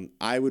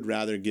 I would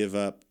rather give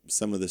up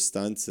some of the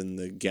stunts and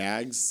the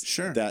gags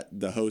Sure. that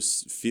the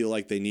hosts feel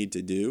like they need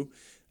to do.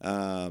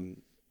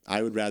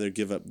 I would rather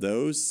give up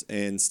those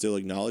and still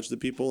acknowledge the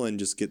people and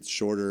just get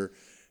shorter,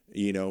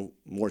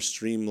 more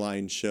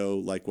streamlined show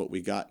like what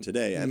we got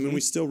today. I mean,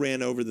 we still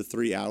ran over the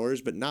 3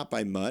 hours, but not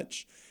by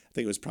much. I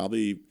think it was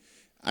probably,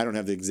 I don't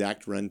have the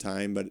exact run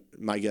time, but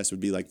my guess would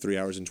be like 3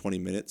 hours and 20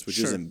 minutes, which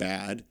isn't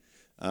bad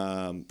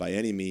by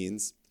any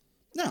means.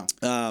 No.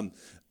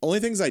 Only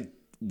things I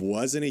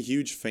wasn't a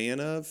huge fan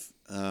of,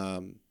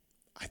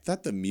 I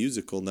thought the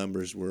musical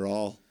numbers were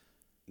all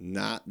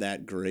not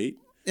that great.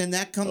 And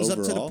that comes up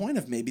to the overall. point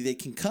of maybe they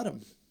can cut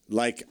them.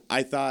 Like,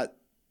 I thought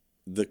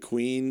the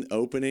Queen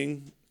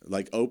opening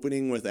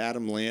with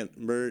Adam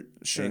Lambert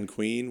and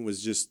Queen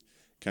was just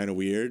kind of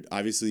weird.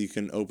 Obviously, you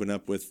can open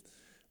up with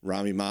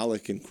Rami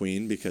Malek and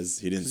Queen because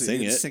he didn't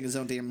sing it. Sing his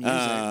own damn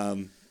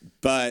music.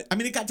 But I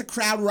mean, it got the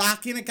crowd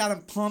rocking. It got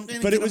them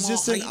pumping. But it was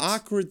just an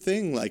awkward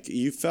thing. Like,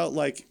 you felt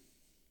like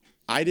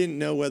I didn't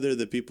know whether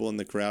the people in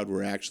the crowd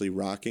were actually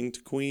rocking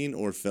to Queen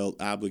or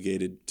felt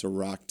obligated to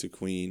rock to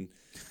Queen.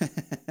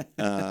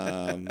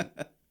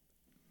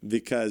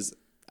 Because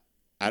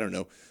I don't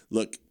know.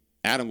 Look,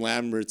 Adam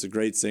Lambert's a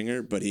great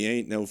singer, but he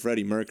ain't no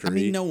Freddie Mercury. I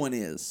mean, no one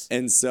is.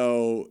 And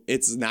so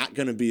it's not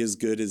going to be as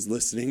good as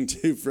listening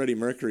to Freddie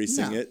Mercury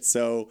sing it.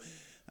 So,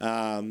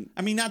 you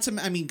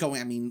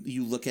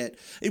look at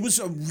it was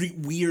a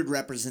weird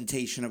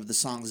representation of the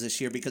songs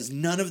this year because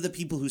none of the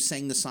people who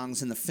sang the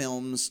songs in the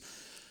films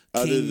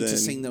came to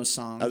sing those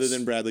songs. Other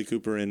than Bradley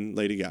Cooper and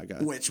Lady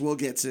Gaga. Which we'll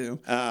get to.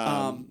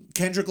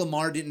 Kendrick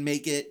Lamar didn't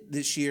make it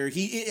this year.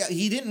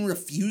 He didn't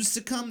refuse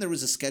to come. There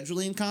was a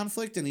scheduling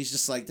conflict, and he's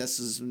just like, this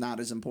is not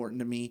as important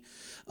to me.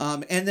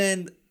 And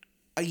then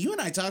you and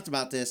I talked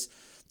about this.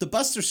 The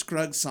Buster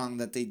Scruggs song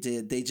that they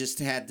did, they just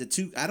had the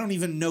two. I don't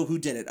even know who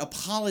did it.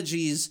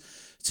 Apologies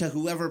to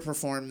whoever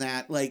performed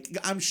that. Like,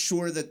 I'm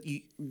sure that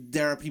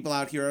there are people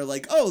out here who are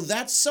like, oh,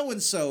 that's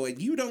so-and-so,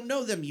 and you don't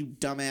know them, you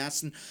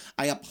dumbass. And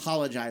I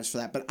apologize for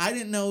that. But I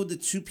didn't know the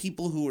two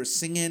people who were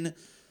singing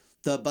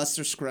the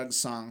Buster Scruggs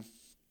song.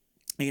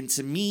 And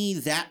to me,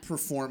 that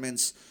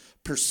performance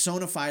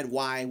personified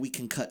why we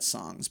can cut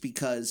songs.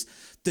 Because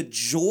the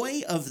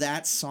joy of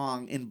that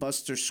song in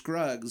Buster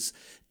Scruggs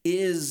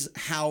is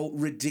how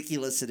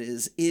ridiculous it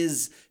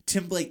is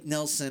Tim Blake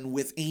Nelson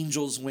with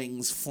angel's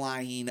wings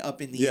flying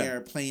up in the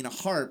air playing a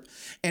harp.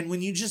 And when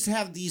you just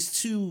have these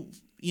two,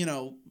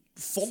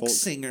 folk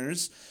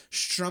singers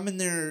strumming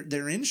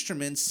their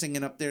instruments,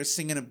 singing up there,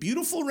 singing a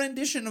beautiful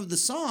rendition of the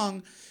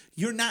song,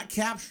 you're not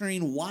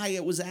capturing why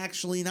it was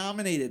actually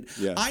nominated.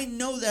 Yeah. I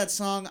know that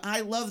song. I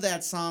love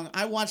that song.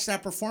 I watched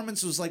that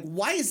performance. It was like,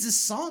 why is this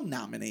song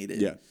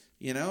nominated?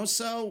 Yeah.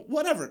 So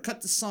whatever,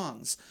 cut the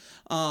songs.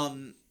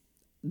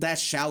 That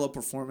shallow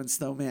performance,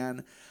 though,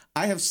 man,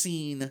 I have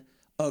seen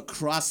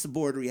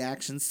across-the-board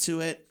reactions to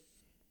it.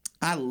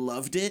 I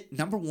loved it.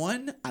 Number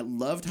one, I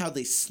loved how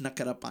they snuck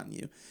it up on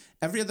you.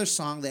 Every other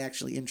song they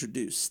actually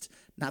introduced.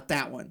 Not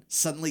that one.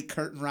 Suddenly,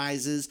 curtain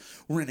rises.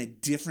 We're in a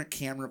different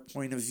camera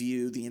point of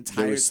view the entire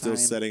time. They're still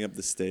setting up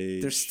the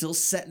stage. They're still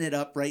setting it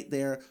up right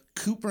there.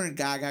 Cooper and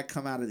Gaga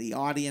come out of the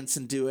audience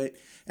and do it.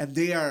 And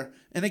they are,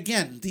 and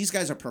again, these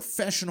guys are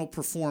professional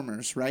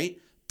performers, right?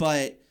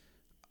 But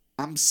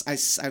I've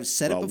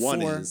said it before.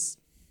 One is.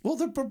 Well,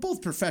 they're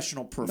both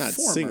professional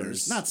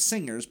performers. Not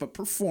singers, but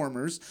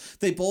performers.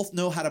 They both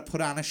know how to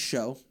put on a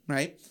show,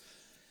 right?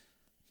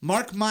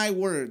 Mark my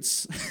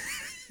words.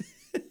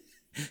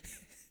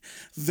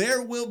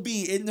 There will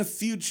be, in the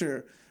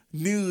future,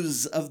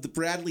 news of the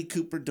Bradley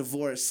Cooper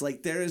divorce.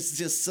 Like, there is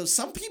just... So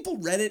some people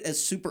read it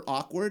as super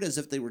awkward, as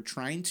if they were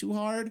trying too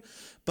hard.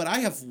 But I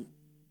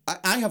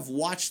have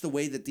watched the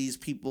way that these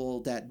people,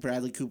 that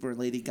Bradley Cooper and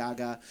Lady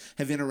Gaga,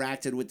 have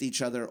interacted with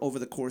each other over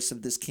the course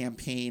of this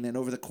campaign and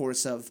over the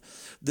course of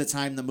the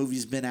time the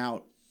movie's been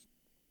out.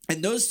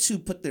 And those two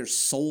put their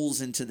souls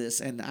into this,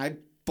 and I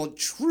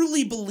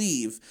truly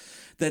believe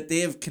that they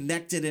have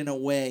connected in a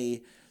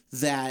way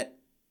that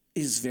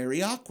is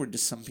very awkward to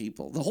some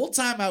people. The whole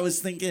time I was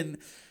thinking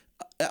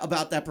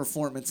about that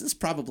performance, it's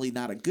probably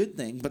not a good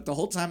thing, but the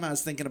whole time I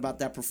was thinking about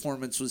that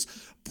performance was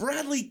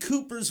Bradley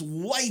Cooper's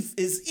wife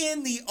is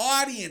in the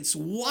audience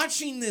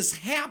watching this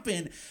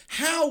happen.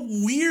 How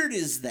weird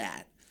is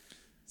that?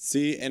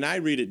 See, and I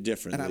read it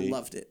differently. And I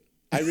loved it.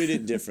 I read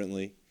it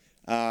differently.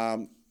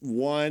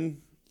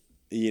 One,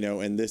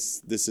 and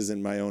this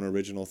isn't my own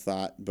original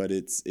thought, but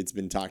it's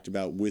been talked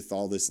about with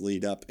all this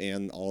lead up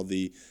and all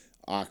the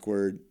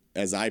awkward,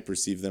 as I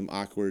perceive them,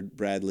 awkward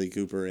Bradley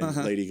Cooper and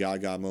Lady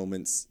Gaga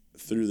moments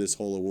through this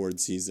whole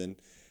award season.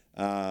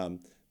 But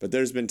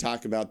there's been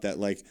talk about that,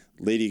 like,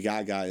 Lady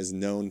Gaga is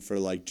known for,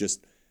 like,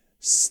 just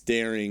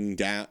staring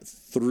down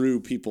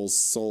through people's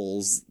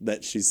souls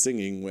that she's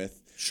singing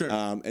with. Sure.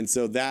 And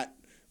so that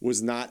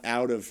was not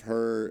out of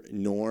her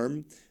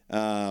norm.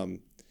 And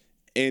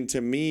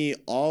to me,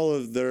 all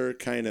of their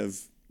kind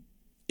of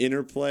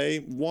interplay,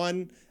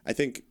 one, I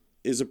think,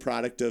 is a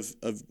product of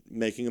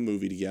making a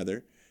movie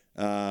together.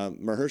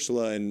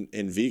 Mahershala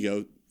and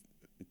Viggo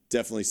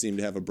definitely seem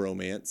to have a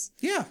bromance.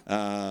 Yeah.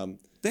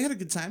 They had a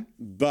good time.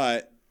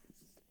 But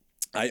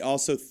I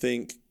also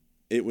think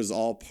it was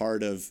all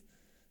part of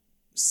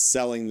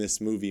selling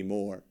this movie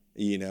more,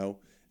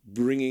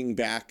 bringing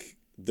back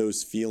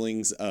those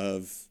feelings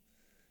of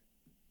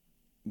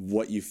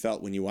what you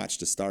felt when you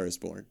watched A Star Is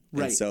Born.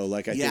 Right. And so,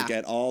 I think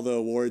at all the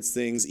awards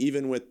things,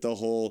 even with the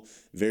whole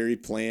very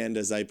planned,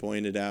 as I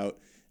pointed out,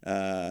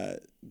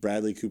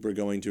 Bradley Cooper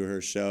going to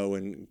her show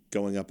and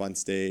going up on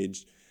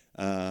stage,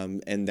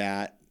 and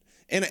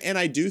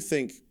I do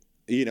think,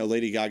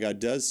 Lady Gaga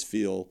does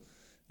feel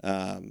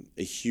a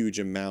huge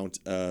amount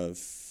of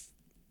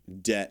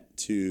debt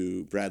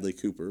to Bradley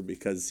Cooper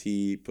because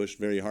he pushed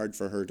very hard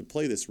for her to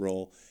play this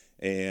role.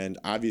 And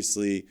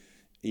obviously,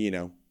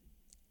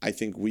 I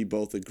think we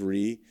both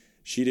agree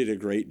she did a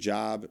great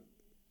job,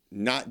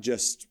 not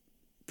just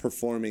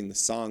performing the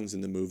songs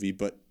in the movie,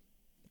 but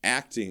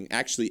actually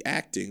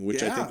acting,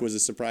 which I think was a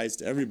surprise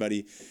to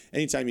everybody.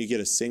 Anytime you get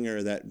a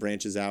singer that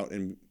branches out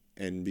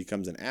and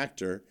becomes an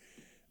actor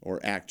or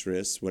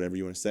actress, whatever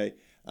you want to say,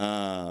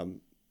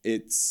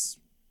 it's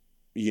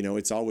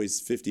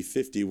always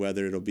 50-50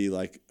 whether it'll be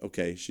like,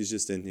 okay, she's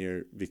just in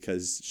here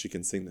because she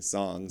can sing the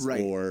songs,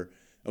 right, or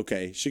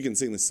okay, she can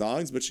sing the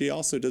songs, but she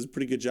also does a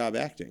pretty good job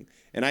acting.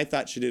 And I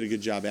thought she did a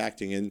good job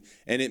acting, and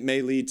it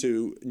may lead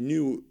to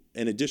new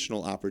and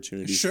additional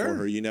opportunities for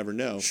her. You never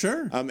know.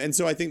 Sure. And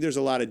so I think there's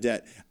a lot of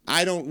debt.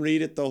 I don't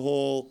read it the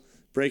whole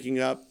breaking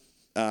up.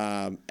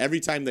 Every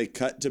time they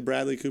cut to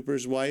Bradley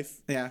Cooper's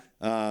wife,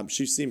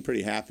 she seemed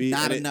pretty happy.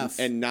 Not enough.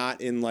 And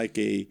not in like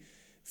a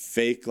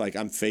fake, like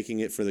I'm faking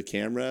it for the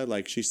camera.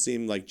 Like she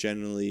seemed like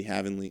genuinely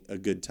having a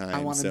good time.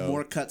 I wanted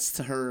more cuts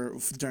to her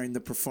during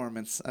the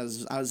performance. I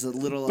was a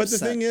little But upset.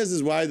 the thing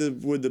is why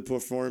would the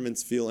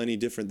performance feel any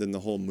different than the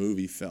whole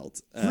movie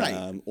felt?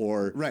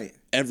 Or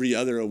every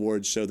other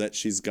awards show that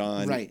she's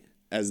gone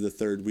as the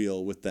third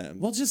wheel with them.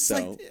 Well,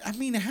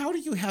 how do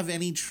you have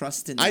any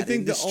trust in that I think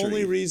industry? The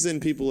only reason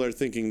people are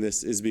thinking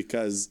this is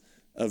because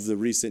of the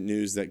recent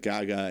news that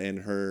Gaga and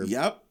her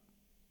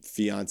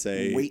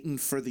fiance waiting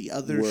for the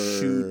other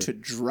shoe to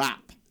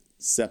drop.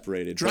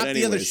 Separated. Drop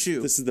the other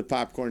shoe. This is the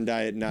Popcorn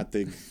Diet, not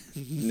the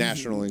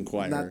National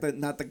Enquirer.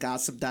 Not the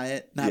Gossip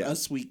Diet, not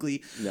Us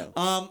Weekly.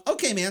 No.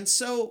 Okay, man.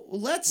 So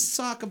let's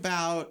talk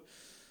about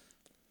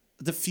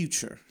the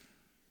future,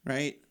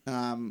 right?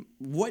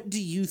 What do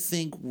you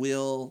think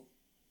will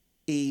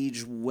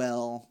age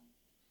well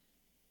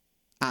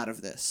out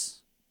of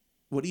this?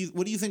 What do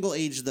you think will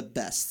age the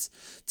best?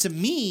 To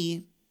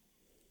me,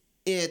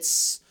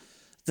 it's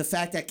the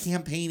fact that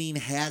campaigning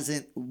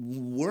hasn't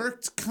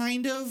worked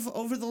kind of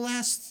over the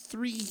last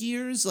 3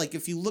 years. Like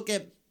if you look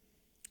at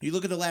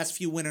the last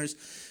few winners,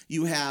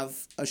 you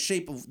have The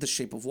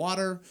Shape of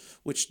Water,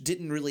 which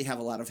didn't really have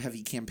a lot of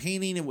heavy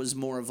campaigning. It was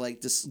more of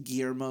like this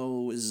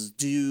Guillermo is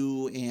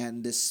due,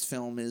 and this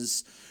film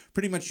is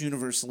pretty much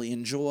universally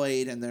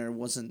enjoyed, and there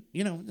wasn't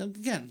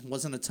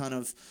a ton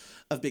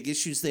of big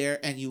issues there.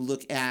 And you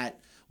look at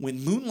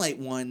when Moonlight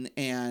won,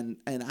 and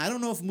I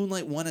don't know if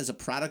Moonlight won as a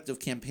product of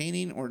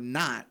campaigning or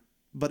not,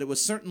 but it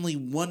was certainly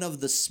one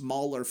of the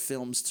smaller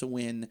films to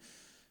win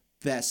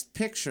Best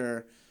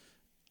Picture.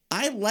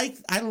 I like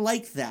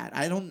that.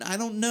 I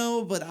don't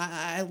know, but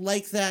I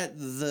like that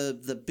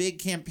the big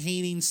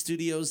campaigning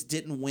studios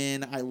didn't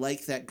win. I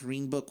like that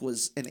Green Book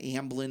was an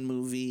Amblin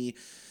movie.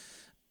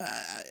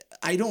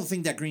 I don't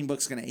think that Green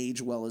Book's going to age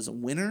well as a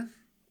winner,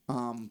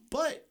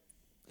 but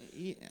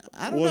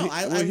I don't know.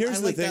 I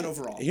like that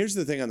overall. Here's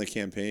the thing on the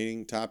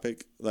campaigning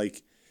topic.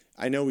 Like,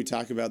 I know we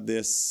talk about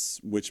this,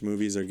 which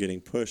movies are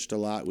getting pushed a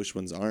lot, which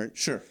ones aren't.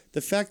 Sure.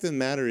 The fact of the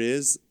matter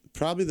is,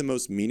 probably the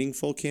most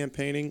meaningful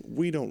campaigning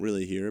we don't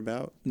really hear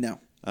about. No.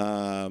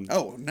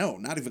 No,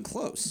 not even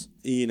close.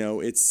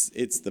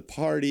 It's the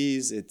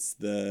parties, it's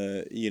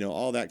the,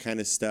 all that kind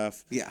of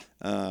stuff. Yeah.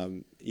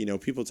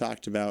 People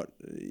talked about,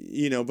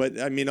 but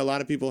I mean, a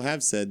lot of people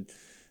have said,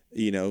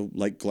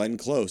 like Glenn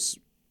Close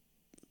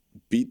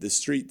beat the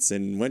streets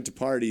and went to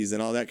parties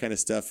and all that kind of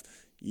stuff,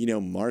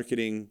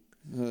 marketing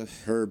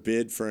her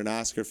bid for an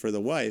Oscar for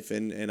The Wife.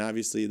 And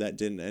obviously that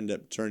didn't end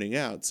up turning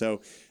out.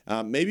 So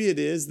maybe it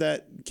is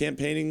that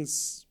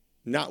campaigning's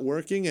not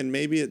working, and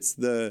maybe it's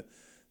the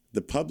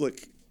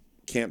public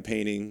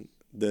campaigning,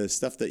 the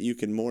stuff that you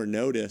can more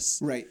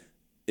notice,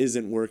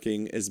 isn't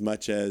working as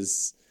much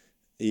as,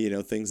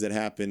 things that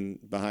happen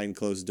behind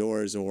closed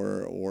doors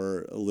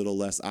or a little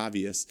less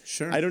obvious.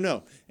 Sure. I don't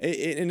know.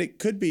 And it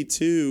could be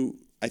too,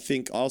 I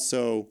think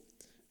also,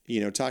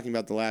 talking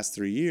about the last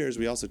 3 years,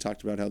 we also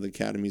talked about how the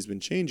Academy's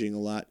been changing a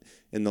lot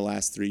in the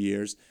last 3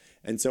 years.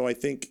 And so I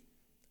think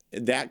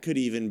that could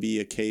even be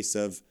a case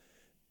of,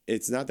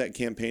 it's not that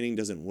campaigning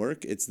doesn't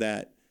work, it's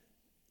that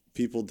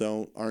people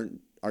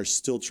are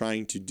still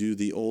trying to do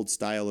the old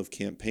style of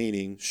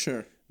campaigning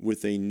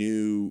with a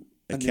new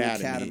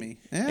academy.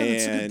 Yeah,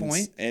 that's a good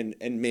point.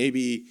 And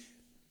maybe,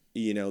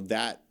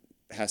 that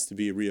has to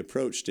be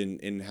reapproached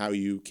in how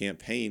you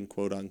campaign,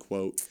 quote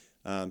unquote,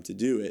 to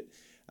do it.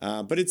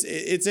 But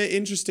it's an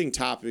interesting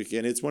topic,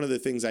 and it's one of the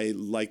things I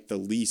like the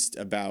least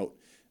about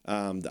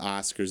the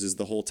Oscars is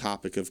the whole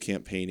topic of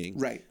campaigning.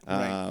 Right.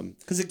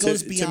 Because it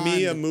goes beyond. To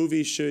me, a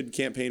movie should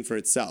campaign for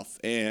itself,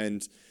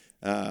 and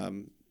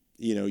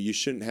you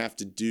shouldn't have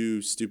to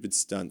do stupid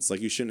stunts.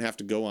 Like you shouldn't have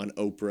to go on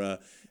Oprah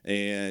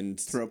and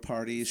throw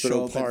parties,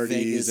 show up at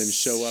Vegas and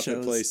show up shows.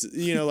 at places.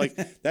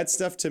 Like that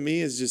stuff to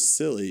me is just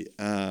silly.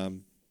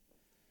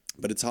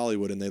 But it's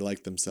Hollywood and they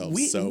like themselves.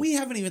 We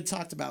haven't even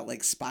talked about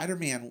like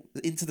Spider-Man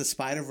Into the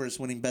Spider-Verse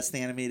winning Best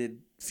Animated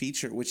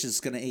Feature, which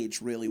is going to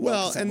age really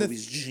well because that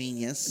movie's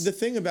genius. The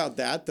thing about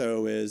that,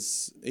 though,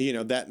 is,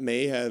 that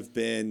may have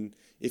been,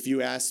 if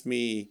you asked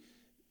me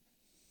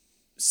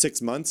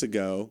 6 months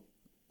ago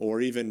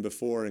or even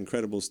before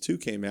Incredibles 2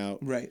 came out.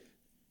 Right.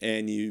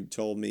 And you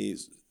told me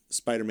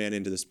Spider-Man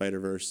Into the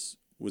Spider-Verse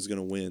was going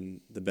to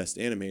win the Best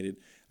Animated,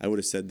 I would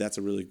have said that's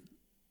a really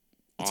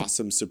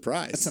awesome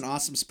surprise. That's an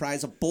awesome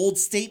surprise. A bold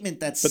statement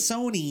that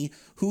Sony,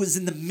 who is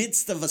in the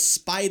midst of a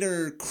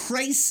spider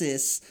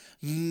crisis,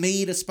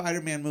 made a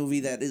Spider-Man movie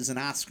that is an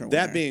Oscar winner.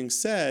 That being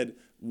said,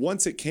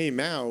 once it came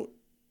out,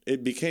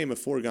 it became a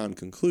foregone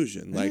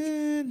conclusion. Like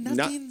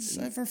nothing's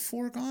ever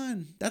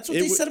foregone. That's what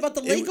they said about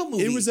the Lego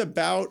movie. It was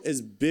about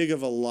as big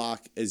of a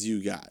lock as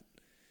you got.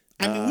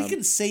 I mean, we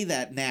can say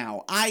that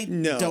now. I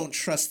don't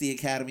trust the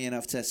Academy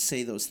enough to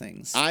say those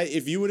things.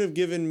 If you would have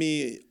given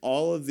me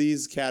all of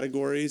these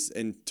categories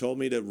and told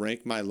me to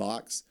rank my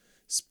locks,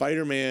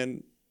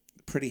 Spider-Man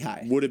pretty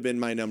high would have been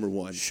my number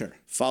one. Sure.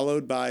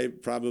 Followed by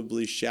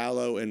probably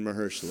Shallow and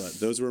Mahershala.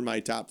 Those were my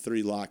top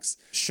 3 locks.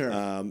 Sure.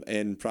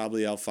 And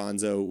probably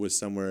Alfonso was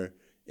somewhere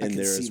in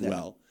there as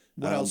well.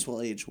 What else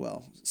will age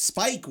well?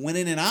 Spike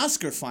winning an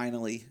Oscar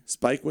finally.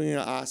 Spike winning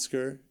an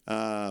Oscar.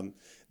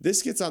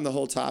 This gets on the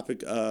whole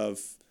topic of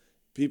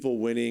people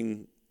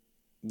winning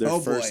their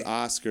first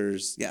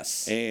Oscars.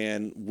 Yes.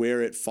 And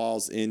where it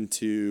falls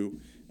into,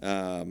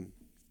 the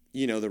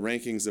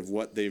rankings of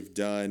what they've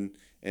done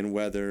and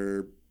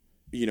whether,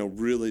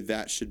 really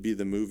that should be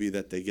the movie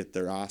that they get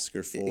their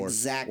Oscar for.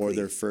 Exactly. Or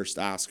their first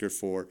Oscar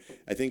for.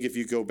 I think if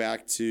you go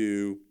back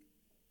to,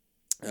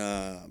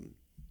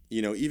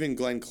 even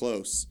Glenn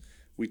Close,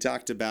 we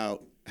talked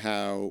about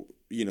how,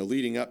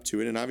 leading up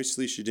to it, and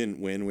obviously she didn't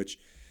win, which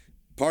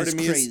part of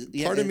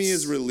me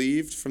is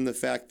relieved from the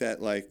fact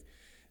that, like,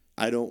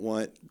 I don't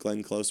want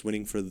Glenn Close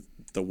winning for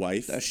The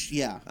Wife.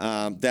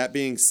 That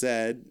being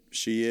said,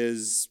 she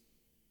is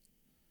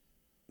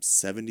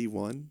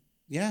 71.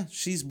 Yeah,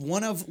 she's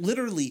one of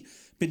literally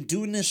been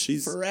doing this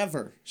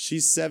forever.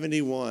 She's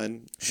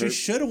 71. She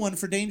should have won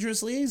for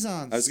Dangerous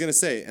Liaisons. I was going to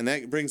say, and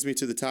that brings me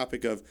to the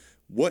topic of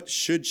what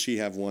should she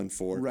have won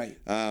for? Right.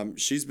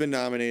 She's been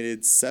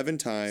nominated 7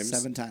 times.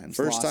 7 times.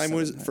 First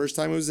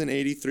time was in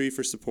 '83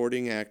 for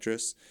supporting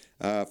actress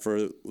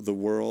for The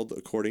World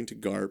According to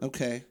Garp.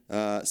 Okay.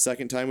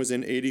 Second time was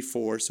in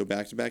 '84, so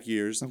back-to-back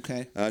years.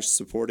 Okay.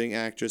 Supporting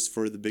actress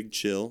for The Big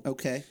Chill.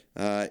 Okay.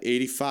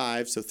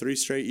 '85, so 3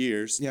 straight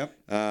years. Yep.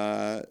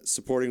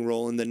 Supporting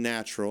role in The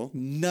Natural.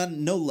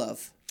 No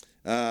love.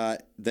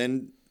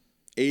 Then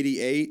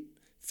 '88,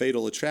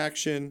 Fatal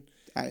Attraction.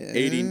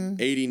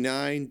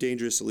 89,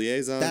 Dangerous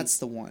Liaisons. That's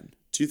the one.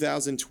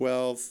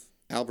 2012,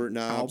 Albert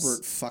Nobbs.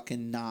 Albert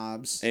fucking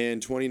Nobbs. And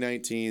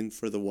 2019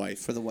 for The Wife.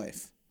 For The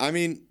Wife. I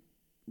mean,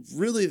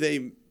 really,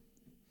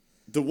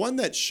 the one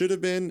that should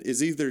have been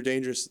is either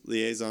Dangerous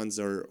Liaisons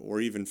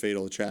or even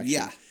Fatal Attraction.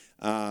 Yeah.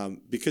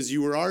 Because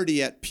you were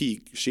already at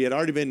peak. She had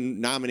already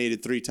been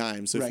nominated 3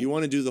 times. So if you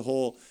want to do the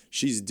whole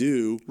she's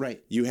due,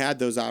 you had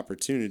those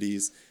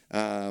opportunities.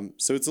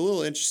 So it's a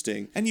little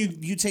interesting. And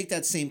you take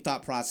that same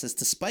thought process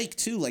to Spike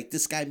too. Like,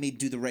 this guy made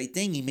Do the Right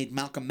Thing. He made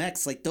Malcolm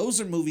X. Like,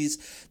 those are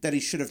movies that he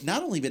should have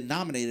not only been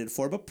nominated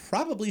for, but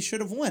probably should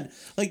have won.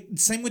 Like,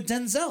 same with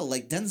Denzel.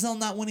 Like, Denzel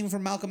not winning for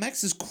Malcolm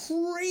X is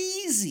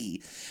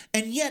crazy.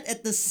 And yet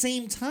at the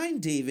same time,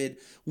 David,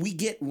 we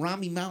get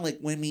Rami Malek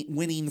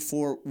winning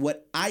for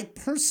what I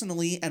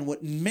personally and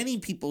what many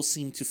people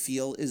seem to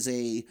feel is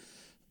a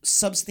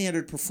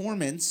substandard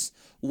performance,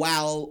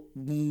 while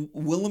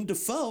Willem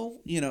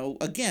Dafoe,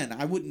 again,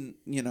 I wouldn't,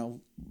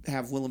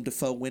 have Willem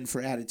Dafoe win for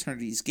At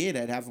Eternity's Gate.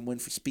 I'd have him win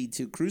for Speed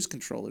 2 Cruise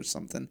Control or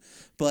something.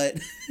 But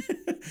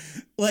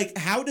like,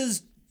 how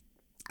does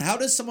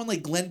someone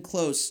like Glenn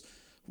Close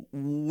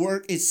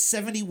work? Is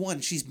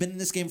 71. She's been in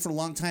this game for a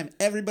long time.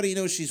 Everybody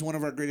knows she's one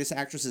of our greatest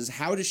actresses.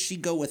 How does she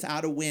go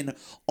without a win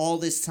all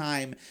this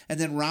time? And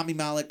then Rami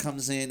Malek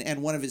comes in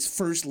and one of his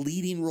first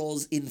leading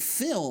roles in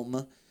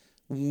film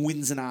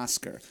wins an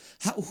Oscar.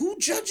 Who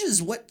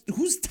judges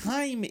whose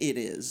time it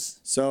is?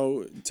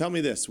 So tell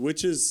me this,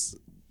 which is,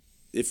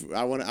 if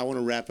I want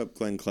to wrap up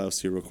Glenn Close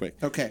here real quick.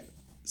 Okay.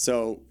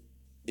 So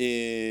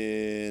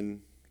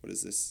in, what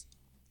is this?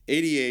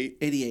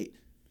 88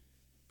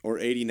 or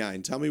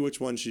 89. Tell me which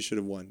one she should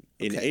have won.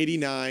 In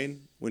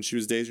 89, when she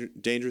was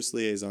Dangerous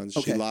Liaisons,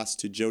 she lost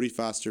to Jodie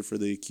Foster for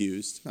The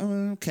Accused.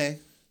 Oh, okay.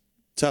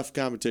 Tough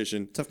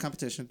competition.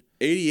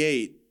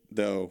 88,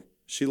 though,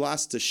 she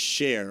lost to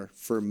Cher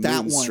for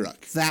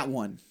Moonstruck. That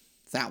one.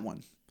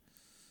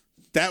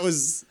 that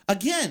was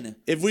again.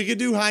 If we could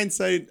do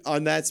hindsight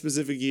on that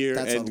specific year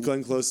That's and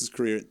Glenn Close's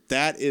career,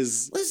 that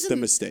is the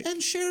mistake.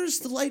 And Cher's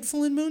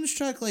delightful in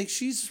Moonstruck. Like,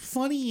 she's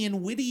funny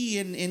and witty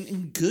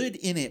and good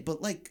in it.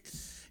 But, like,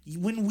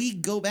 when we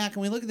go back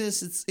and we look at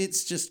this,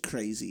 it's just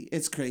crazy.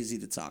 It's crazy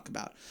to talk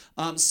about.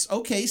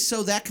 Okay,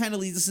 so that kind of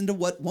leads us into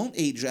what won't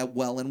age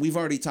well, and we've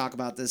already talked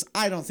about this.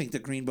 I don't think the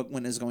Green Book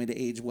win is going to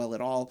age well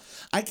at all.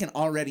 I can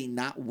already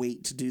not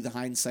wait to do the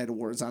Hindsight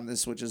Awards on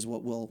this, which is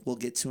what we'll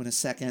get to in a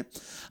second.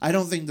 I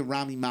don't think the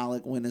Rami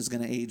Malek win is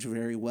going to age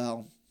very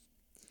well.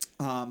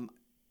 I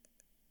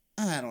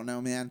don't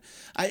know, man.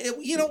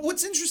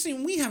 What's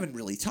interesting, we haven't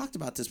really talked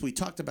about this. We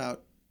talked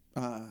about...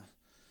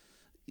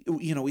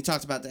 we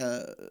talked about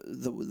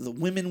the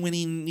women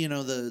winning,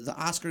 the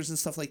Oscars and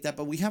stuff like that,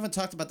 but we haven't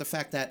talked about the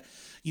fact that,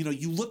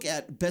 you look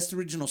at Best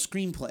Original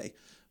Screenplay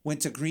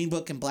went to Green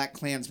Book and Black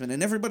Klansman,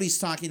 and everybody's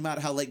talking about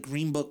how, like,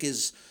 Green Book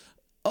is,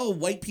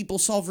 white people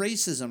solve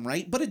racism,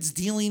 right? But it's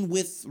dealing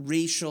with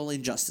racial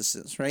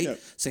injustices, right? Yep.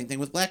 Same thing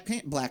with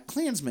Black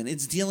Klansman.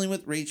 It's dealing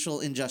with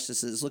racial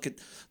injustices. Look at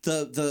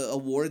the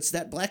awards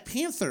that Black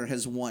Panther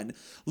has won.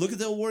 Look at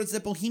the awards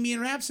that Bohemian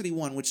Rhapsody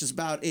won, which is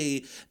about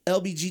a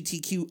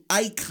LGBTQ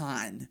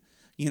icon,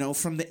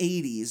 from the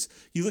 80s.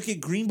 You look at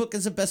Green Book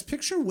as a Best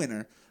Picture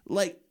winner.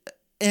 Like,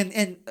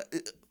 and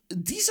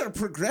these are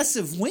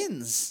progressive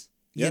wins.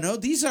 Yep.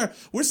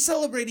 We're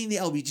celebrating the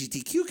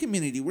LGBTQ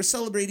community. We're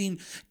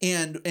celebrating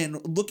and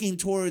looking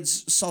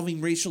towards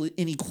solving racial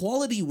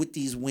inequality with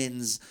these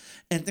wins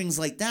and things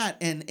like that.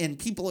 And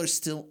people are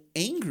still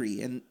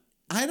angry. And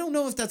I don't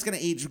know if that's going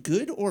to age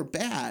good or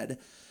bad.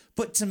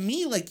 But to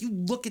me, like, you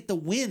look at the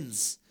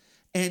wins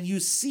and you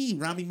see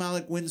Rami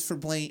Malek wins for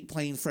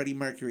playing Freddie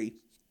Mercury.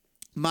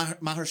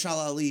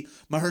 Mahershala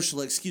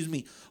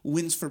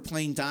wins for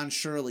playing Don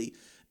Shirley.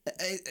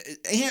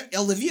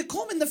 Olivia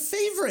Colman, The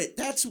Favorite.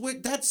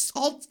 That's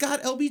all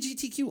got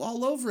LGBTQ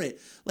all over it.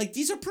 Like,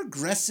 these are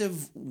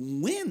progressive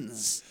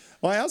wins.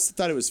 Well, I also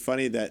thought it was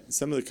funny that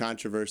some of the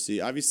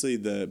controversy, obviously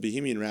the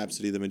Bohemian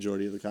Rhapsody, the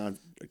majority of the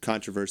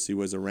controversy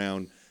was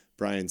around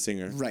Bryan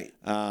Singer. Right.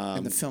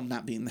 And the film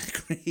not being that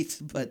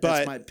great, but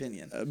that's my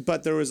opinion.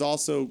 But there was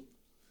also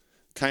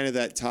kind of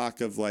that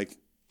talk of, like,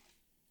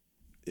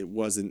 it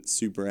wasn't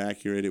super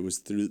accurate. It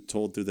was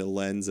told through the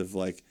lens of,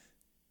 like,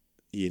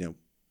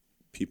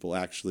 people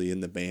actually in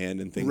the band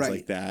and things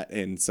like that,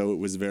 and so it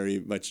was very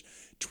much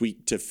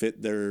tweaked to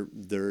fit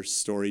their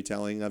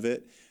storytelling of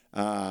it.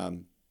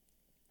 And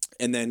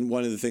then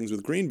one of the things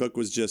with Green Book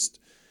was just,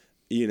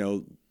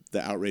 the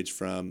outrage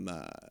from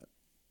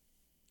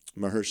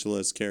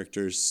Mahershala's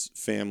character's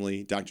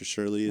family, Dr.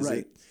 Shirley, is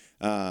it?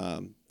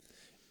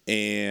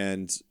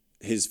 And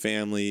his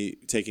family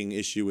taking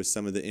issue with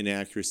some of the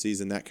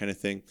inaccuracies and that kind of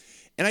thing.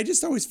 And I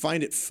just always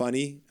find it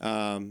funny,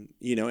 and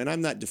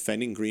I'm not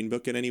defending Green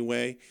Book in any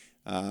way,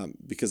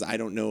 because I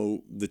don't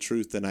know the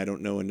truth and I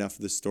don't know enough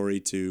of the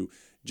story to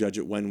judge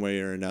it one way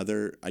or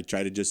another. I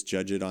try to just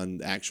judge it on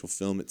the actual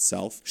film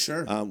itself.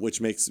 Sure. Which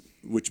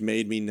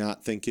made me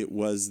not think it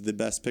was the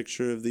best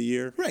picture of the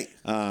year. Right.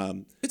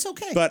 It's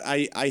okay. But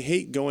I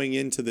hate going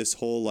into this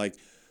whole, like,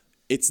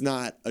 it's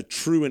not a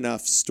true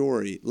enough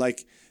story.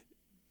 Like,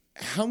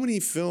 how many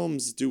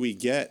films do we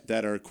get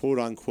that are quote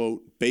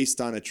unquote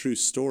based on a true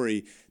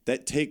story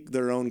that take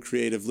their own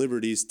creative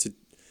liberties to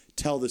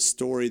tell the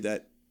story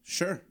that,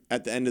 sure,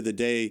 at the end of the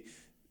day,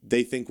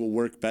 they think will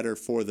work better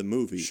for the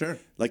movie? Sure.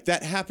 Like,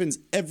 that happens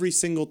every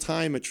single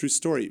time, a true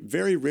story.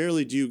 Very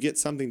rarely do you get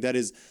something that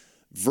is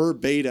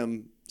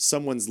verbatim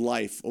someone's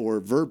life or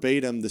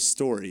verbatim the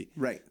story.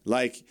 Right.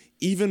 Like,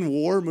 even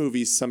war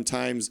movies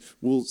sometimes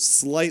will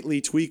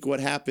slightly tweak what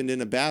happened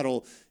in a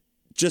battle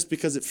just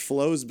because it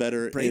flows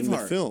better in the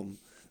film.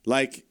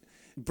 Like,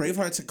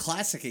 Braveheart's a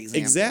classic example.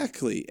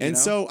 Exactly. And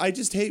so I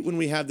just hate when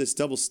we have this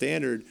double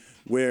standard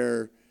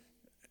where,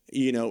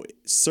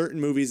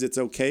 certain movies it's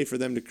okay for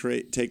them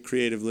to take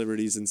creative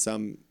liberties and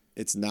some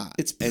it's not.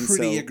 It's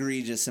pretty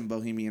egregious in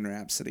Bohemian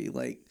Rhapsody.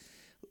 Like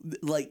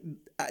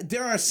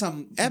there are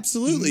some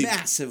absolutely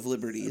massive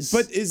liberties.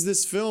 But is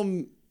this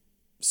film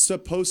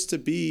supposed to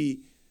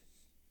be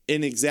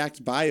an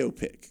exact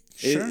biopic?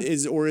 Sure.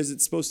 Or is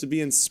it supposed to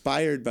be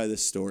inspired by the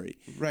story?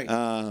 Right.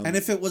 And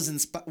if it was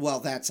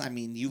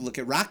you look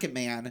at Rocket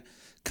Man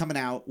coming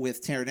out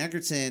with Taron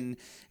Egerton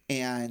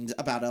and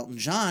about Elton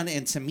John,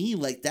 and to me,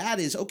 like, that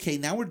is, okay,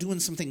 now we're doing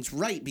some things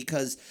right,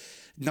 because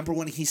number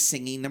one, he's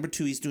singing, number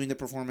two, he's doing the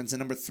performance, and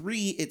number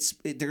three,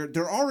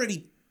 they're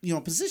already,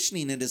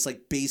 positioning it as,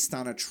 like, based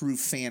on a true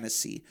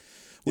fantasy.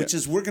 Which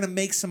is, we're going to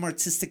make some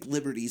artistic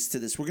liberties to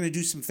this. We're going to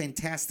do some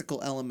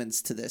fantastical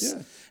elements to this.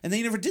 Yeah. And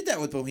they never did that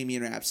with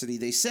Bohemian Rhapsody.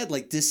 They said,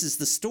 like, this is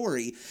the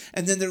story.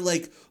 And then they're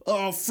like,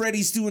 oh,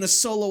 Freddie's doing a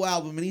solo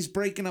album and he's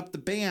breaking up the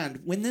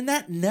band. When then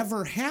that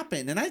never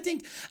happened. And I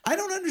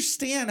don't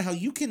understand how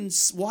you can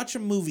watch a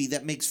movie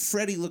that makes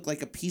Freddie look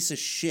like a piece of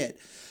shit,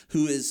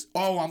 who is,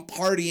 oh, I'm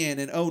partying,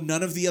 and oh,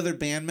 none of the other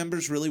band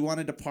members really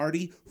wanted to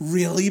party.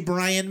 Really,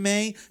 Brian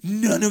May?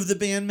 None of the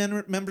band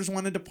members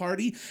wanted to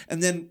party?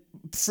 And then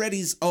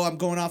Freddie's, oh, I'm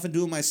going off and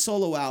doing my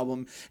solo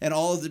album, and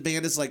all of the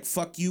band is like,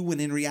 fuck you, when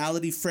in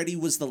reality, Freddie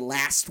was the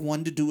last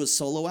one to do a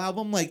solo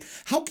album. Like,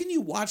 how can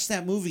you watch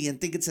that movie and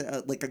think it's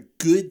a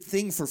good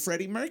thing for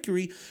Freddie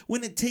Mercury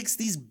when it takes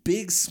these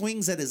big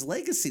swings at his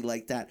legacy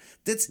like that?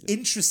 That's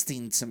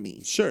interesting to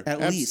me. Sure. At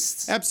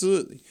least.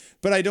 Absolutely.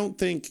 But I don't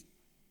think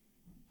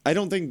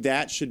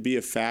that should be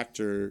a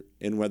factor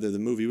in whether the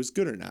movie was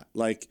good or not.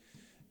 Like,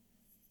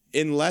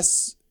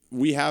 unless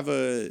we have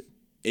a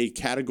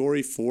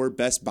category for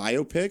best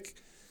biopic,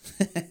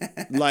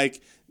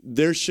 like,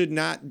 you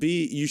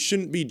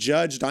shouldn't be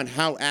judged on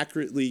how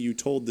accurately you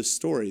told the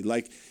story.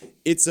 Like,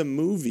 it's a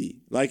movie.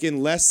 Like,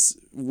 unless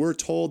we're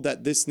told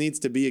that this needs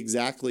to be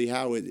exactly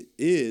how it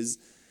is,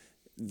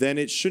 then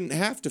it shouldn't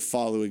have to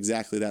follow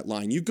exactly that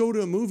line. You go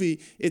to a movie,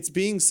 it's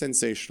being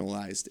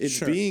sensationalized. It's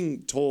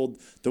being told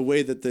the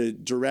way that the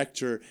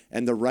director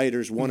and the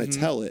writers want to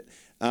tell it.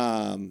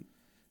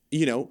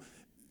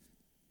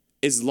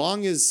 As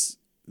long as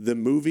the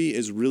movie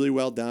is really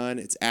well done,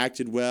 it's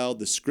acted well,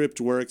 the script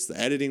works, the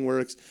editing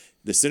works,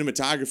 the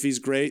cinematography is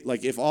great.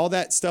 Like, if all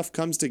that stuff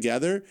comes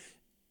together,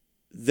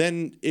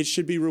 then it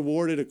should be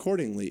rewarded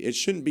accordingly. It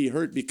shouldn't be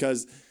hurt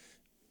because,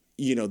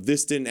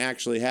 this didn't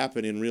actually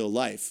happen in real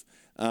life.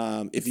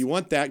 If you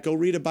want that, go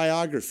read a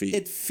biography.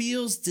 It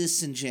feels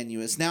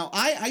disingenuous. Now,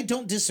 I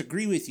don't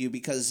disagree with you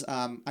because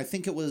I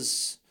think it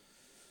was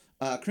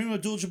Kareem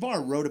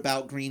Abdul-Jabbar wrote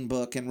about Green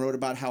Book and wrote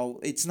about how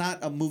it's not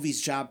a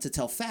movie's job to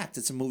tell fact.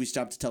 It's a movie's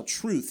job to tell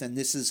truth. And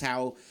this is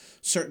how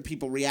certain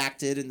people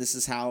reacted. And this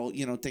is how,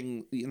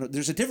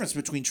 there's a difference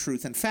between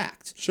truth and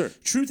fact. Sure.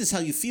 Truth is how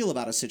you feel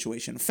about a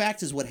situation.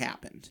 Fact is what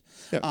happened.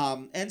 Yeah.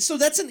 And so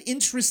that's an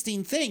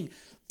interesting thing.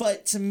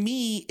 But to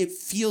me, it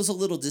feels a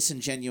little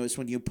disingenuous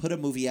when you put a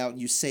movie out and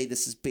you say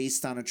this is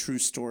based on a true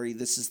story,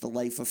 this is the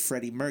life of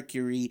Freddie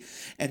Mercury,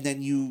 and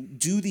then you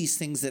do these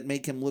things that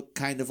make him look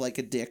kind of like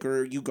a dick,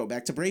 or you go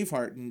back to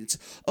Braveheart and it's,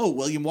 oh,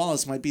 William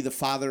Wallace might be the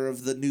father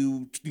of the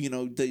new,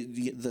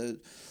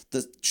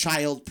 the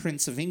child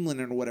prince of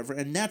England or whatever,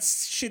 and that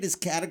shit is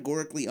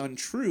categorically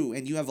untrue,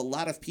 and you have a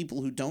lot of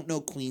people who don't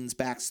know Queen's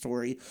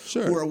backstory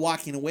who are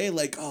walking away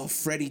like, oh,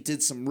 Freddie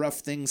did some rough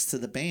things to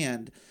the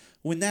band.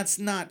 When that's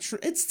not true,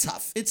 it's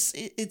tough. It's.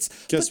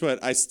 Guess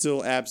what? I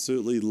still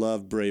absolutely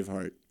love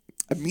Braveheart.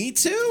 Me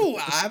too.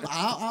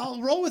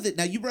 I'll roll with it.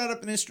 Now, you brought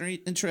up an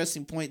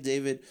interesting point,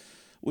 David,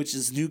 which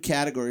is new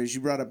categories.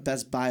 You brought up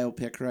best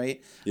biopic,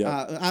 right?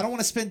 Yeah. I don't want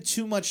to spend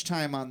too much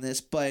time on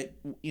this, but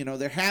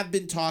there have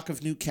been talk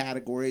of new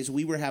categories.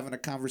 We were having a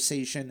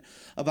conversation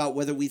about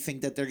whether we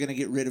think that they're going to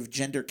get rid of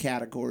gender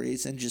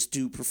categories and just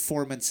do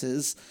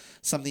performances,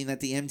 something that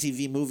the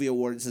MTV Movie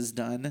Awards has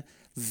done.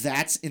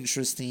 That's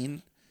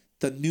interesting.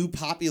 The new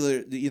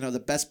popular,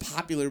 the best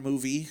popular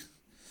movie,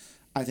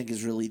 I think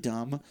is really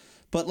dumb.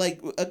 But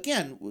like,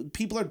 again,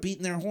 people are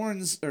beating their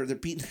horns, or they're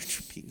beating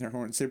their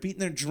horns. They're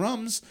beating their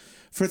drums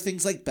for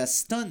things like best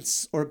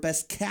stunts or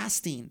best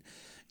casting.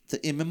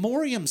 The In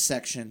Memoriam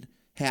section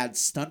had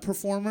stunt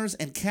performers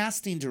and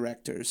casting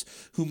directors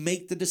who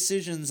make the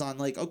decisions on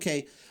like,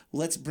 okay,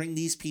 let's bring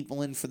these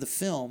people in for the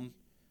film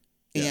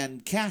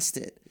and cast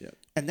it. Yep.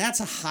 And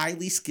that's a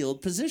highly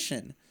skilled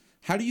position.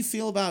 How do you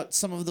feel about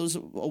some of those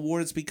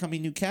awards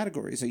becoming new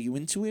categories? Are you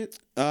into it?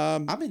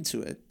 I'm into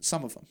it.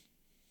 Some of them.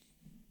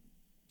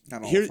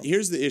 Not all of them.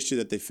 Here's the issue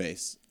that they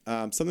face.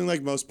 Something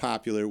like most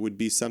popular would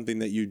be something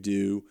that you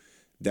do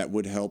that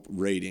would help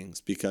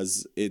ratings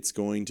because it's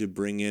going to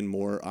bring in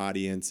more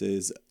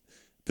audiences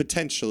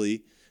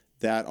potentially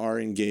that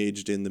are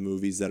engaged in the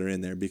movies that are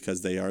in there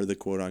because they are the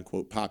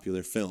quote-unquote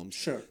popular films.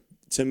 Sure.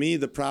 To me,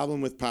 the problem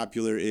with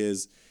popular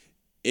is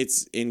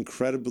it's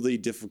incredibly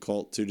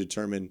difficult to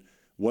determine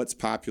what's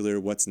popular,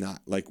 what's not.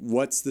 Like,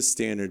 what's the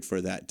standard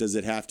for that? Does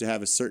it have to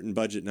have a certain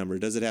budget number?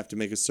 Does it have to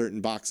make a certain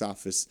box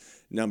office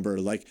number?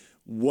 Like,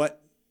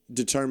 what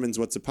determines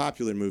what's a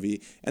popular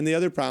movie? And the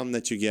other problem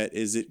that you get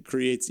is it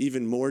creates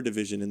even more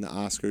division in the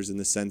Oscars in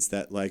the sense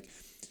that, like,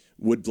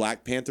 would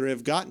Black Panther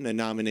have gotten a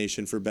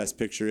nomination for Best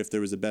Picture if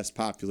there was a Best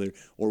Popular?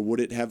 Or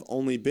would it have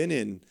only been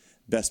in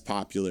Best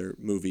Popular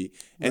Movie?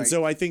 And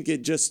so I think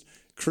it just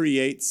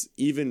creates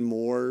even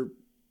more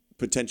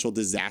potential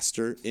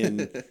disaster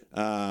in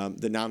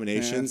the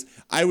nominations.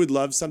 Yeah. I would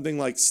love something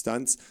like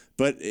stunts,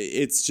 but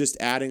it's just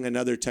adding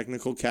another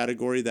technical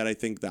category that I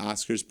think the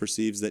Oscars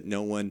perceives that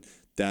no one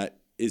that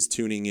is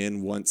tuning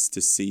in wants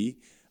to see,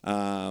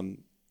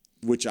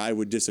 which I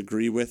would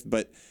disagree with.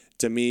 But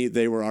to me,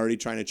 they were already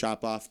trying to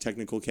chop off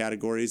technical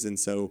categories, and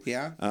so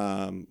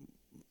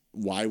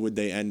why would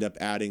they end up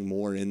adding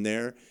more in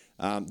there?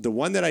 The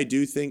one that I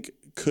do think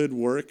could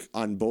work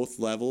on both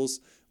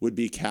levels would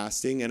be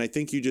casting, and I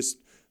think you just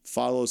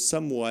follow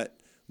somewhat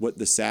what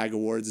the SAG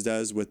Awards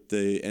does with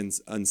the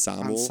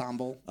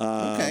ensemble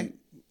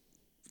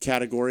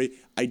category.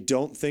 I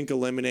don't think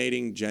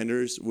eliminating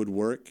genders would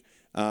work.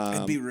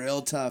 It'd be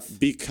real tough.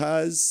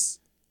 Because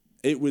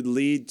it would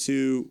lead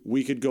to,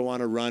 we could go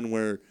on a run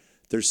where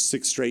there's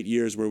 6 straight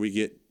years where we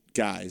get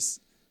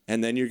guys.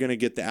 And then you're going to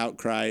get the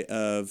outcry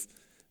of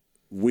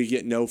we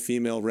get no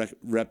female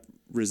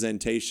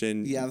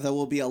representation. Yeah, there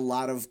will be a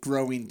lot of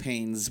growing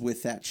pains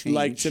with that change.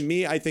 Like, to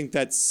me, I think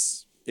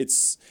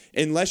it's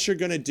unless you're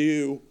going to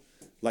do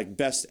like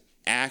best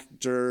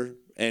actor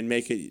and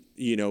make it,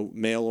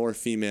 male or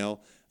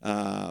female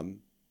in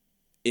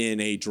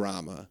a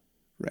drama.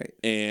 Right.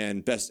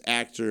 And best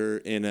actor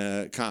in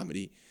a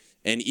comedy.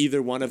 And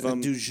either one of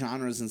them. Do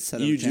genres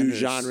instead of genders. You do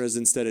genres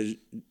instead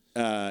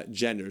of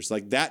genders.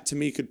 Like, that to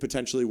me could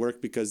potentially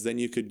work because then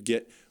you could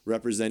get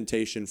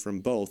representation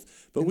from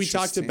both. But we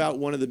talked about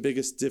one of the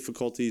biggest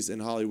difficulties in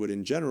Hollywood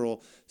in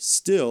general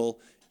still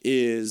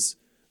is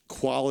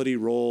quality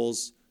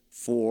roles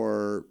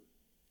for,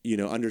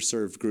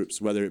 underserved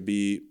groups, whether it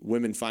be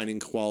women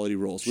finding quality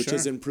roles, which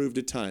has improved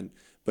a ton,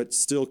 but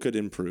still could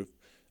improve.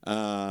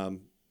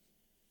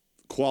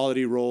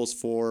 Quality roles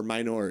for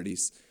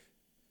minorities.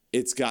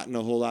 It's gotten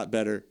a whole lot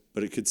better,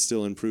 but it could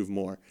still improve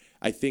more.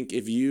 I think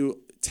if you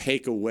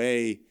take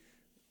away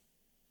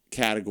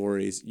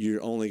categories,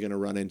 you're only going to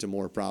run into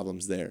more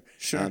problems there.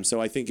 Sure. So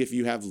I think if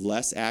you have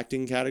less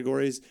acting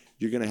categories,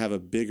 you're going to have a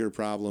bigger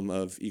problem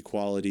of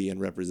equality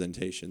and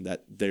representation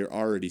that they're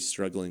already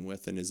struggling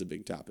with and is a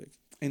big topic.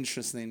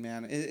 Interesting,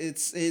 man.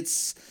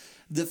 It's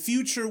the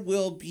future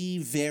will be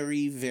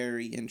very,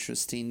 very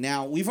interesting.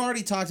 Now, we've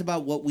already talked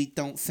about what we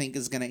don't think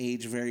is going to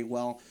age very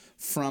well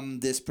from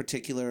this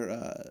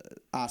particular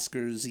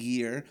Oscars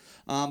year.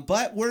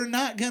 But we're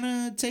not going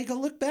to take a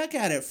look back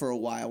at it for a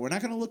while. We're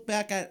not going to look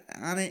back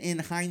on it in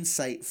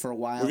hindsight for a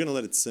while. We're going to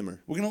let it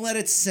simmer. We're going to let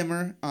it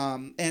simmer.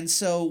 And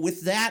so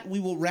with that, we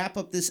will wrap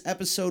up this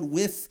episode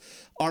with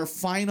our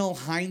final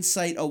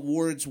Hindsight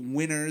Awards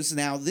winners.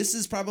 Now, this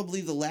is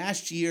probably the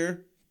last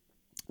year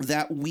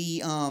that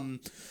we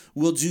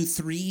will do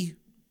 3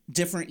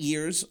 different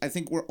years. I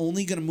think we're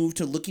only going to move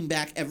to looking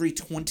back every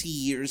 20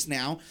 years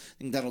now. I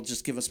think that'll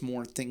just give us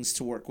more things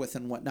to work with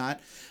and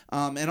whatnot.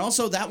 And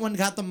also that one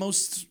got the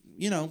most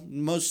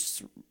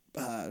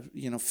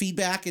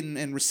feedback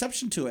and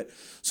reception to it.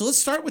 So let's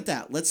start with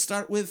that. Let's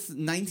start with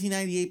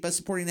 1998 Best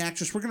Supporting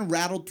Actress. We're going to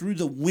rattle through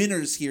the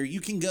winners here.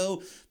 You can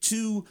go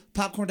to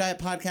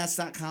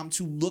popcorndietpodcast.com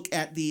to look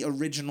at the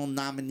original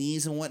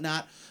nominees and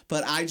whatnot,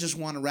 but I just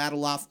want to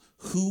rattle off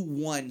who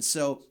won.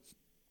 So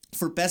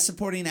for Best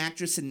Supporting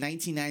Actress in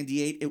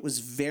 1998, it was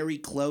very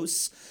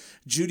close.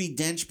 Judi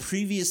Dench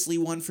previously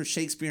won for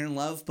Shakespeare in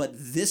Love, but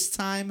this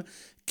time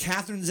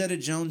Catherine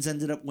Zeta-Jones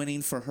ended up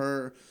winning for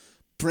her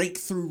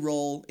breakthrough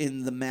role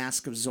in The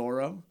Mask of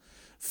Zorro.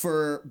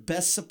 For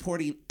Best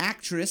Supporting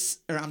Actor in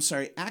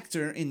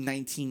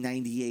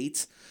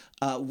 1998,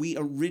 we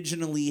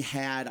originally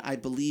had, I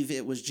believe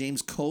it was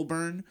James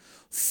Coburn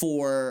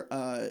for,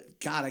 I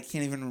can't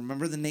even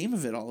remember the name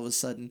of it all of a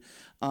sudden.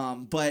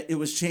 But it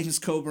was James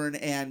Coburn,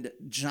 and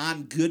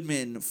John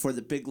Goodman for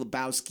The Big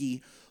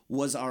Lebowski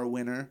was our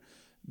winner.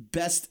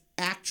 Best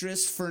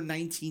Actress for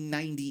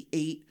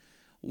 1998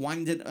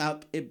 winded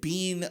up it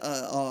being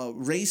a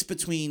race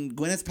between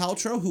Gwyneth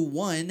Paltrow, who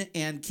won,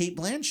 and Cate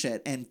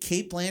Blanchett. And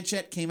Cate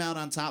Blanchett came out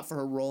on top for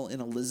her role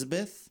in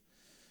Elizabeth.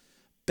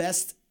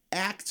 Best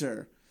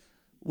Actor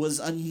was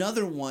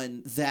another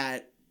one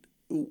that,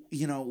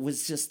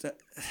 was just...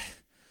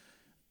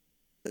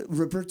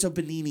 Roberto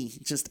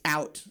Benigni, just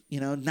out,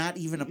 not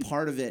even a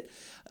part of it.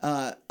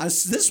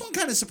 This one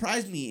kind of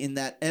surprised me in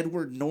that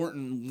Edward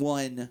Norton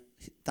won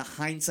the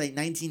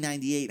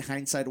 1998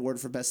 Hindsight Award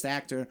for Best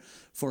Actor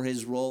for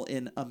his role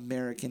in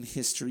American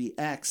History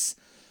X.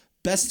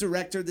 Best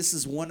Director, this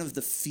is one of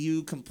the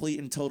few complete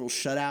and total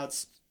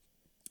shutouts.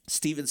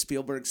 Steven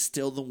Spielberg,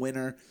 still the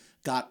winner,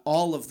 got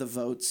all of the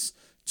votes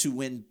to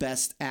win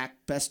Best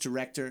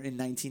Director in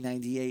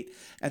 1998.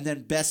 And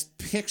then Best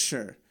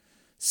Picture,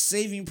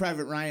 Saving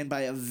Private Ryan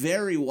by a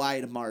very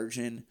wide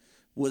margin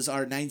was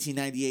our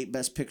 1998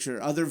 Best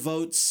Picture. Other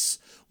votes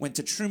went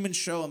to Truman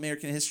Show,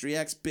 American History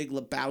X, Big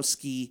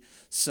Lebowski.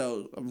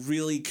 So a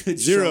really good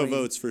Zero showing.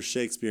 votes for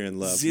Shakespeare in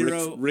Love.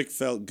 Rick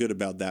felt good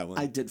about that one.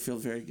 I did feel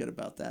very good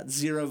about that.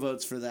 0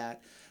 votes for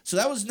that. So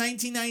that was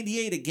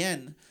 1998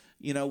 again.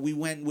 We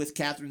went with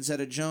Catherine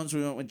Zeta-Jones.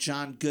 We went with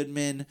John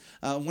Goodman.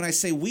 When I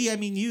say we, I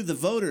mean you, the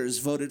voters,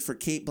 voted for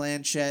Cate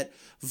Blanchett,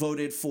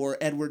 voted for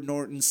Edward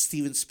Norton,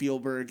 Steven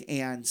Spielberg,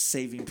 and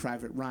Saving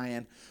Private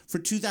Ryan. For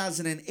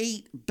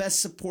 2008,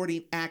 Best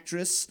Supporting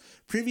Actress,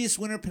 previous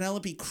winner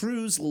Penelope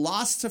Cruz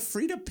lost to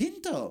Frida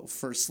Pinto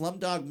for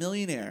Slumdog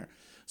Millionaire.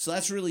 So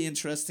that's really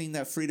interesting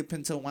that Frida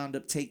Pinto wound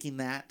up taking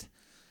that.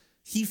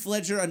 Heath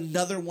Ledger,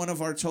 another one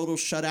of our total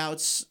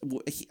shutouts.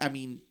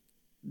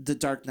 The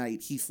Dark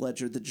Knight, Heath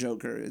Ledger, the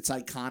Joker. It's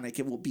iconic.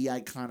 It will be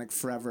iconic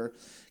forever.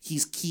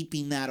 He's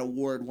keeping that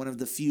award. One of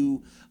the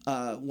few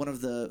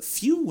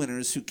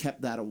winners who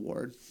kept that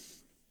award.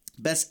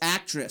 Best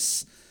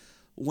Actress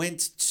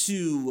went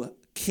to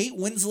Kate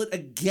Winslet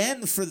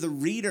again for The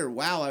Reader.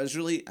 Wow,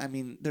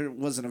 there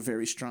wasn't a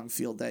very strong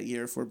field that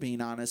year, if we're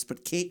being honest.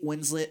 But Kate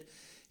Winslet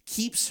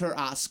keeps her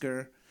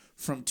Oscar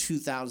from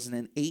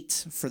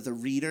 2008 for The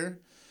Reader.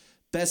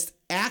 Best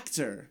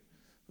Actor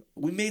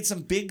We made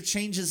some big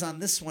changes on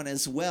this one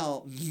as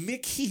well.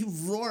 Mickey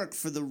Rourke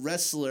for The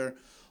Wrestler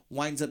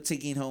winds up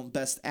taking home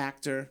Best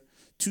Actor.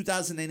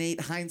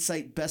 2008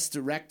 Hindsight Best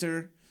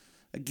Director.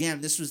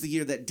 Again, this was the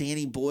year that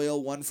Danny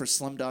Boyle won for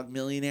Slumdog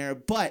Millionaire,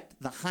 but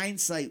the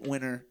Hindsight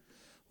winner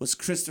was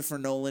Christopher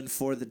Nolan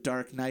for The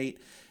Dark Knight.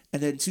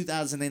 And then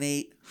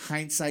 2008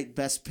 Hindsight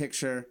Best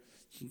Picture.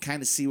 You can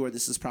kind of see where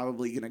this is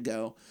probably going to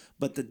go.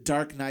 But The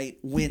Dark Knight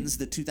wins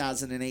the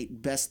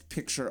 2008 Best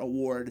Picture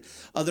award.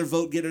 Other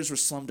vote getters were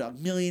Slumdog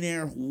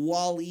Millionaire,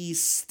 WALL-E,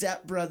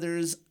 Step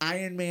Brothers,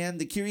 Iron Man.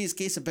 The Curious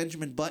Case of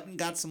Benjamin Button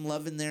got some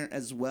love in there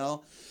as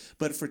well.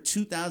 But for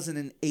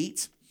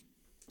 2008,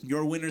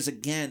 your winners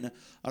again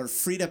are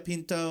Frida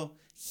Pinto,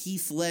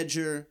 Heath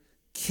Ledger,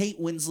 Kate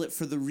Winslet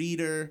for The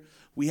Reader.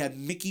 We had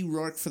Mickey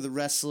Rourke for The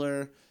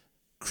Wrestler,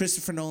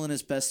 Christopher Nolan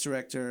as Best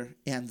Director,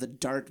 and The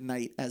Dark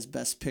Knight as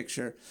Best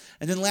Picture.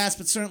 And then last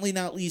but certainly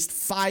not least,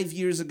 5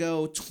 years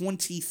ago,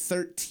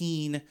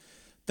 2013,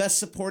 Best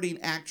Supporting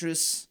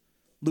Actress,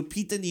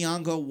 Lupita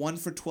Nyong'o won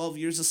for 12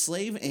 Years a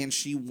Slave, and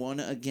she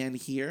won again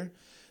here.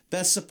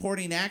 Best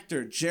Supporting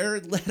Actor,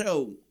 Jared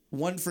Leto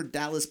won for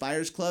Dallas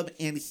Buyers Club,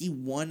 and he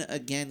won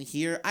again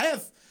here. I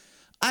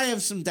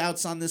have some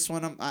doubts on this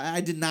one.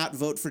 I did not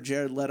vote for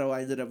Jared Leto.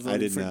 I ended up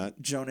voting for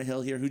Jonah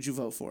Hill here. Who'd you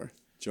vote for?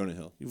 Jonah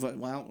Hill.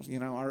 Well,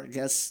 I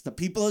guess the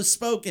people have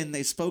spoken.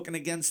 They've spoken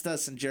against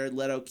us, and Jared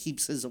Leto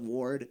keeps his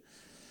award.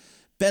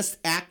 Best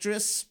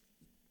Actress.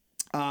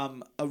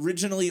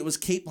 Originally, it was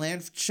Cate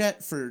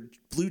Blanchett for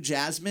Blue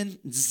Jasmine.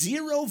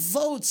 0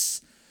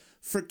 votes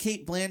for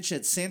Cate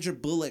Blanchett. Sandra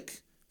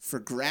Bullock for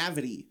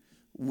Gravity,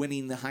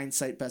 winning the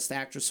Hindsight Best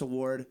Actress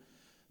award.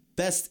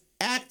 Best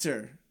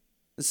Actor.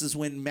 This is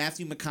when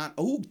Matthew McConaughey...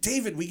 Oh,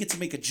 David, we get to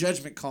make a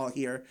judgment call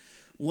here.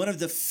 One of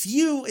the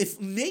few, if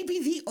maybe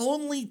the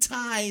only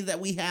tie that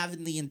we have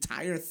in the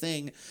entire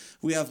thing.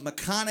 We have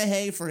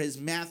McConaughey for his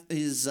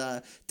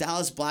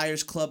Dallas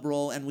Buyers Club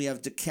role, and we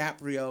have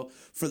DiCaprio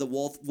for the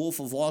Wolf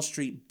of Wall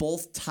Street,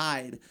 both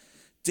tied.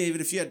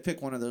 David, if you had to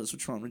pick one of those,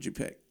 which one would you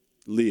pick?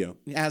 Leo.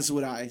 As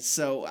would I.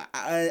 So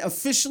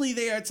officially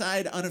they are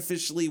tied.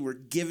 Unofficially, we're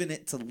giving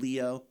it to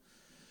Leo.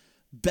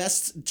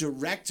 Best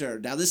Director.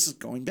 Now this is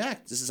going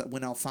back. This is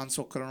when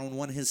Alfonso Cuarón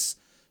won his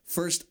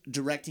first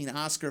directing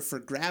Oscar for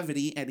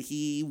Gravity, and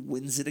he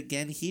wins it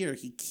again here.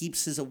 He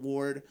keeps his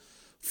award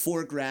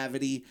for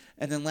Gravity.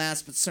 And then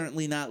last but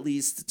certainly not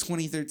least, the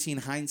 2013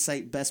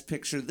 Hindsight Best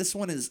Picture. This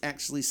one is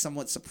actually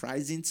somewhat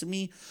surprising to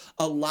me.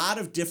 A lot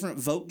of different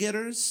vote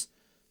getters,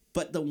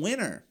 but the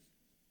winner,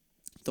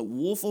 The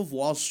Wolf of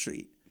Wall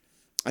Street.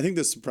 I think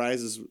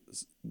the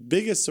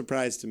biggest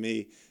surprise to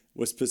me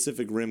was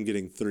Pacific Rim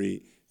getting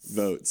 3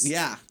 votes.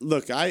 Yeah.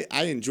 Look, I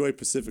enjoy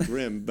Pacific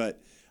Rim,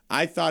 but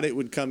I thought it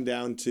would come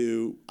down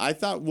to, I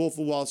thought Wolf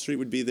of Wall Street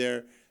would be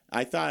there.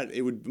 I thought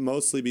it would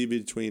mostly be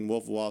between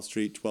Wolf of Wall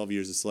Street, 12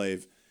 Years a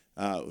Slave,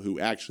 who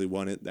actually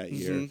won it that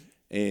year,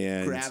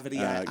 and Gravity.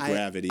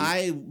 Gravity.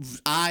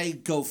 I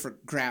go for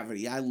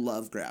Gravity. I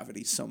love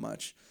Gravity so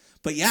much.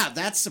 But yeah,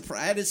 that is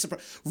surprise.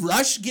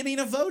 Rush getting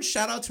a vote.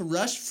 Shout out to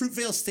Rush.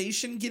 Fruitvale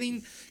Station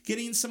getting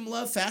some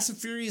love. Fast and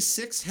Furious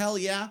 6. Hell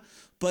yeah.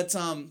 But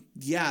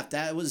yeah,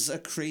 that was a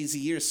crazy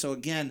year. So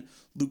again,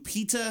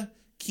 Lupita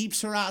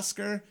keeps her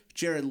Oscar.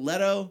 Jared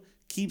Leto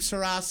keeps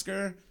her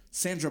Oscar.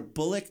 Sandra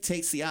Bullock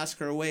takes the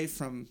Oscar away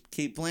from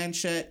Cate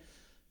Blanchett.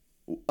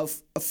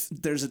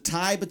 There's a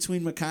tie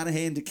between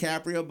McConaughey and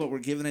DiCaprio, but we're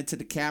giving it to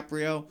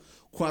DiCaprio.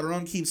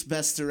 Cuarón keeps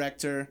Best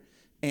Director,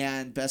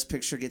 and Best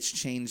Picture gets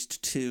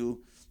changed to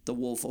The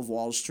Wolf of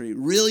Wall Street.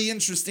 Really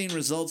interesting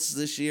results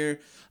this year.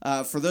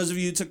 For those of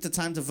you who took the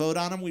time to vote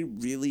on them, we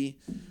really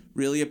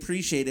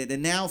appreciate it.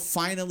 And now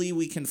finally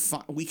we can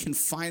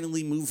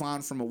finally move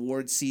on from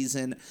award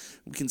season.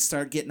 We can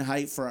start getting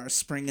hyped for our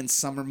spring and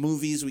summer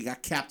movies. We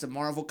got Captain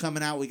Marvel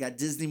coming out. We got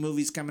Disney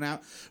movies coming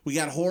out. We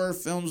got horror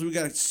films. We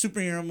got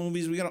superhero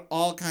movies. We got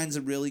all kinds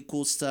of really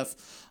cool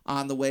stuff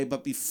on the way.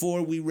 But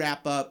before we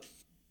wrap up,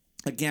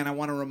 again, I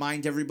want to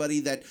remind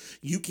everybody that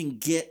you can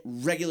get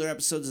regular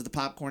episodes of the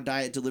Popcorn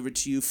Diet delivered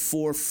to you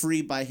for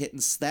free by hitting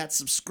that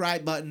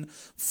subscribe button,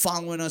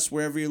 following us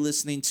wherever you're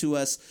listening to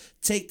us.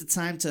 Take the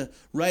time to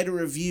write a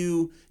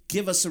review,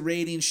 give us a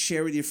rating,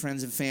 share with your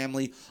friends and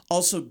family.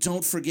 Also,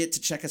 don't forget to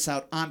check us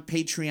out on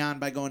Patreon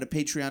by going to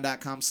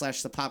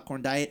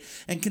patreon.com/thepopcorndiet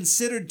and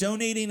consider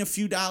donating a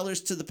few dollars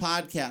to the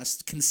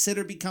podcast.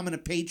 Consider becoming a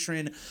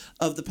patron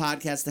of the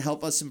podcast to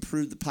help us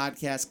improve the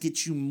podcast,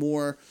 get you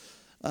more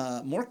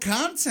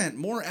content,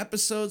 more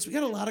episodes. We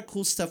got a lot of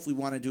cool stuff we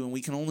want to do, and we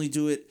can only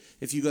do it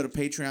if you go to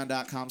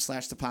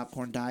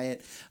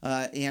patreon.com/thepopcorndiet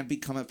and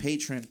become a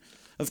patron.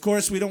 Of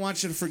course, we don't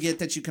want you to forget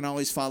that you can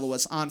always follow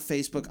us on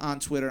Facebook, on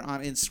Twitter,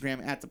 on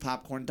Instagram at The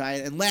Popcorn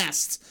Diet. And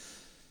last,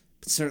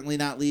 but certainly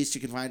not least,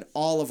 you can find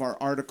all of our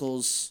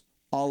articles,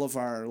 all of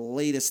our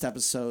latest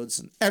episodes,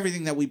 and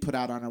everything that we put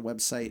out on our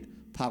website,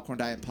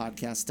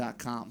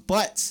 popcorndietpodcast.com.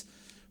 But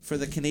for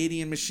the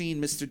Canadian machine,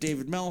 Mr.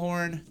 David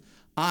Melhorn,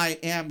 I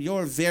am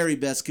your very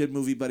best good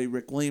movie buddy,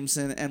 Rick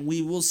Williamson, and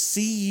we will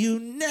see you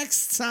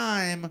next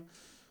time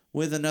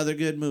with another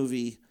good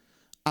movie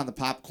on the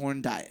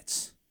Popcorn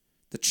Diet.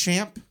 The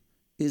champ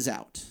is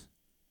out.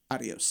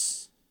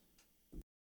 Adios.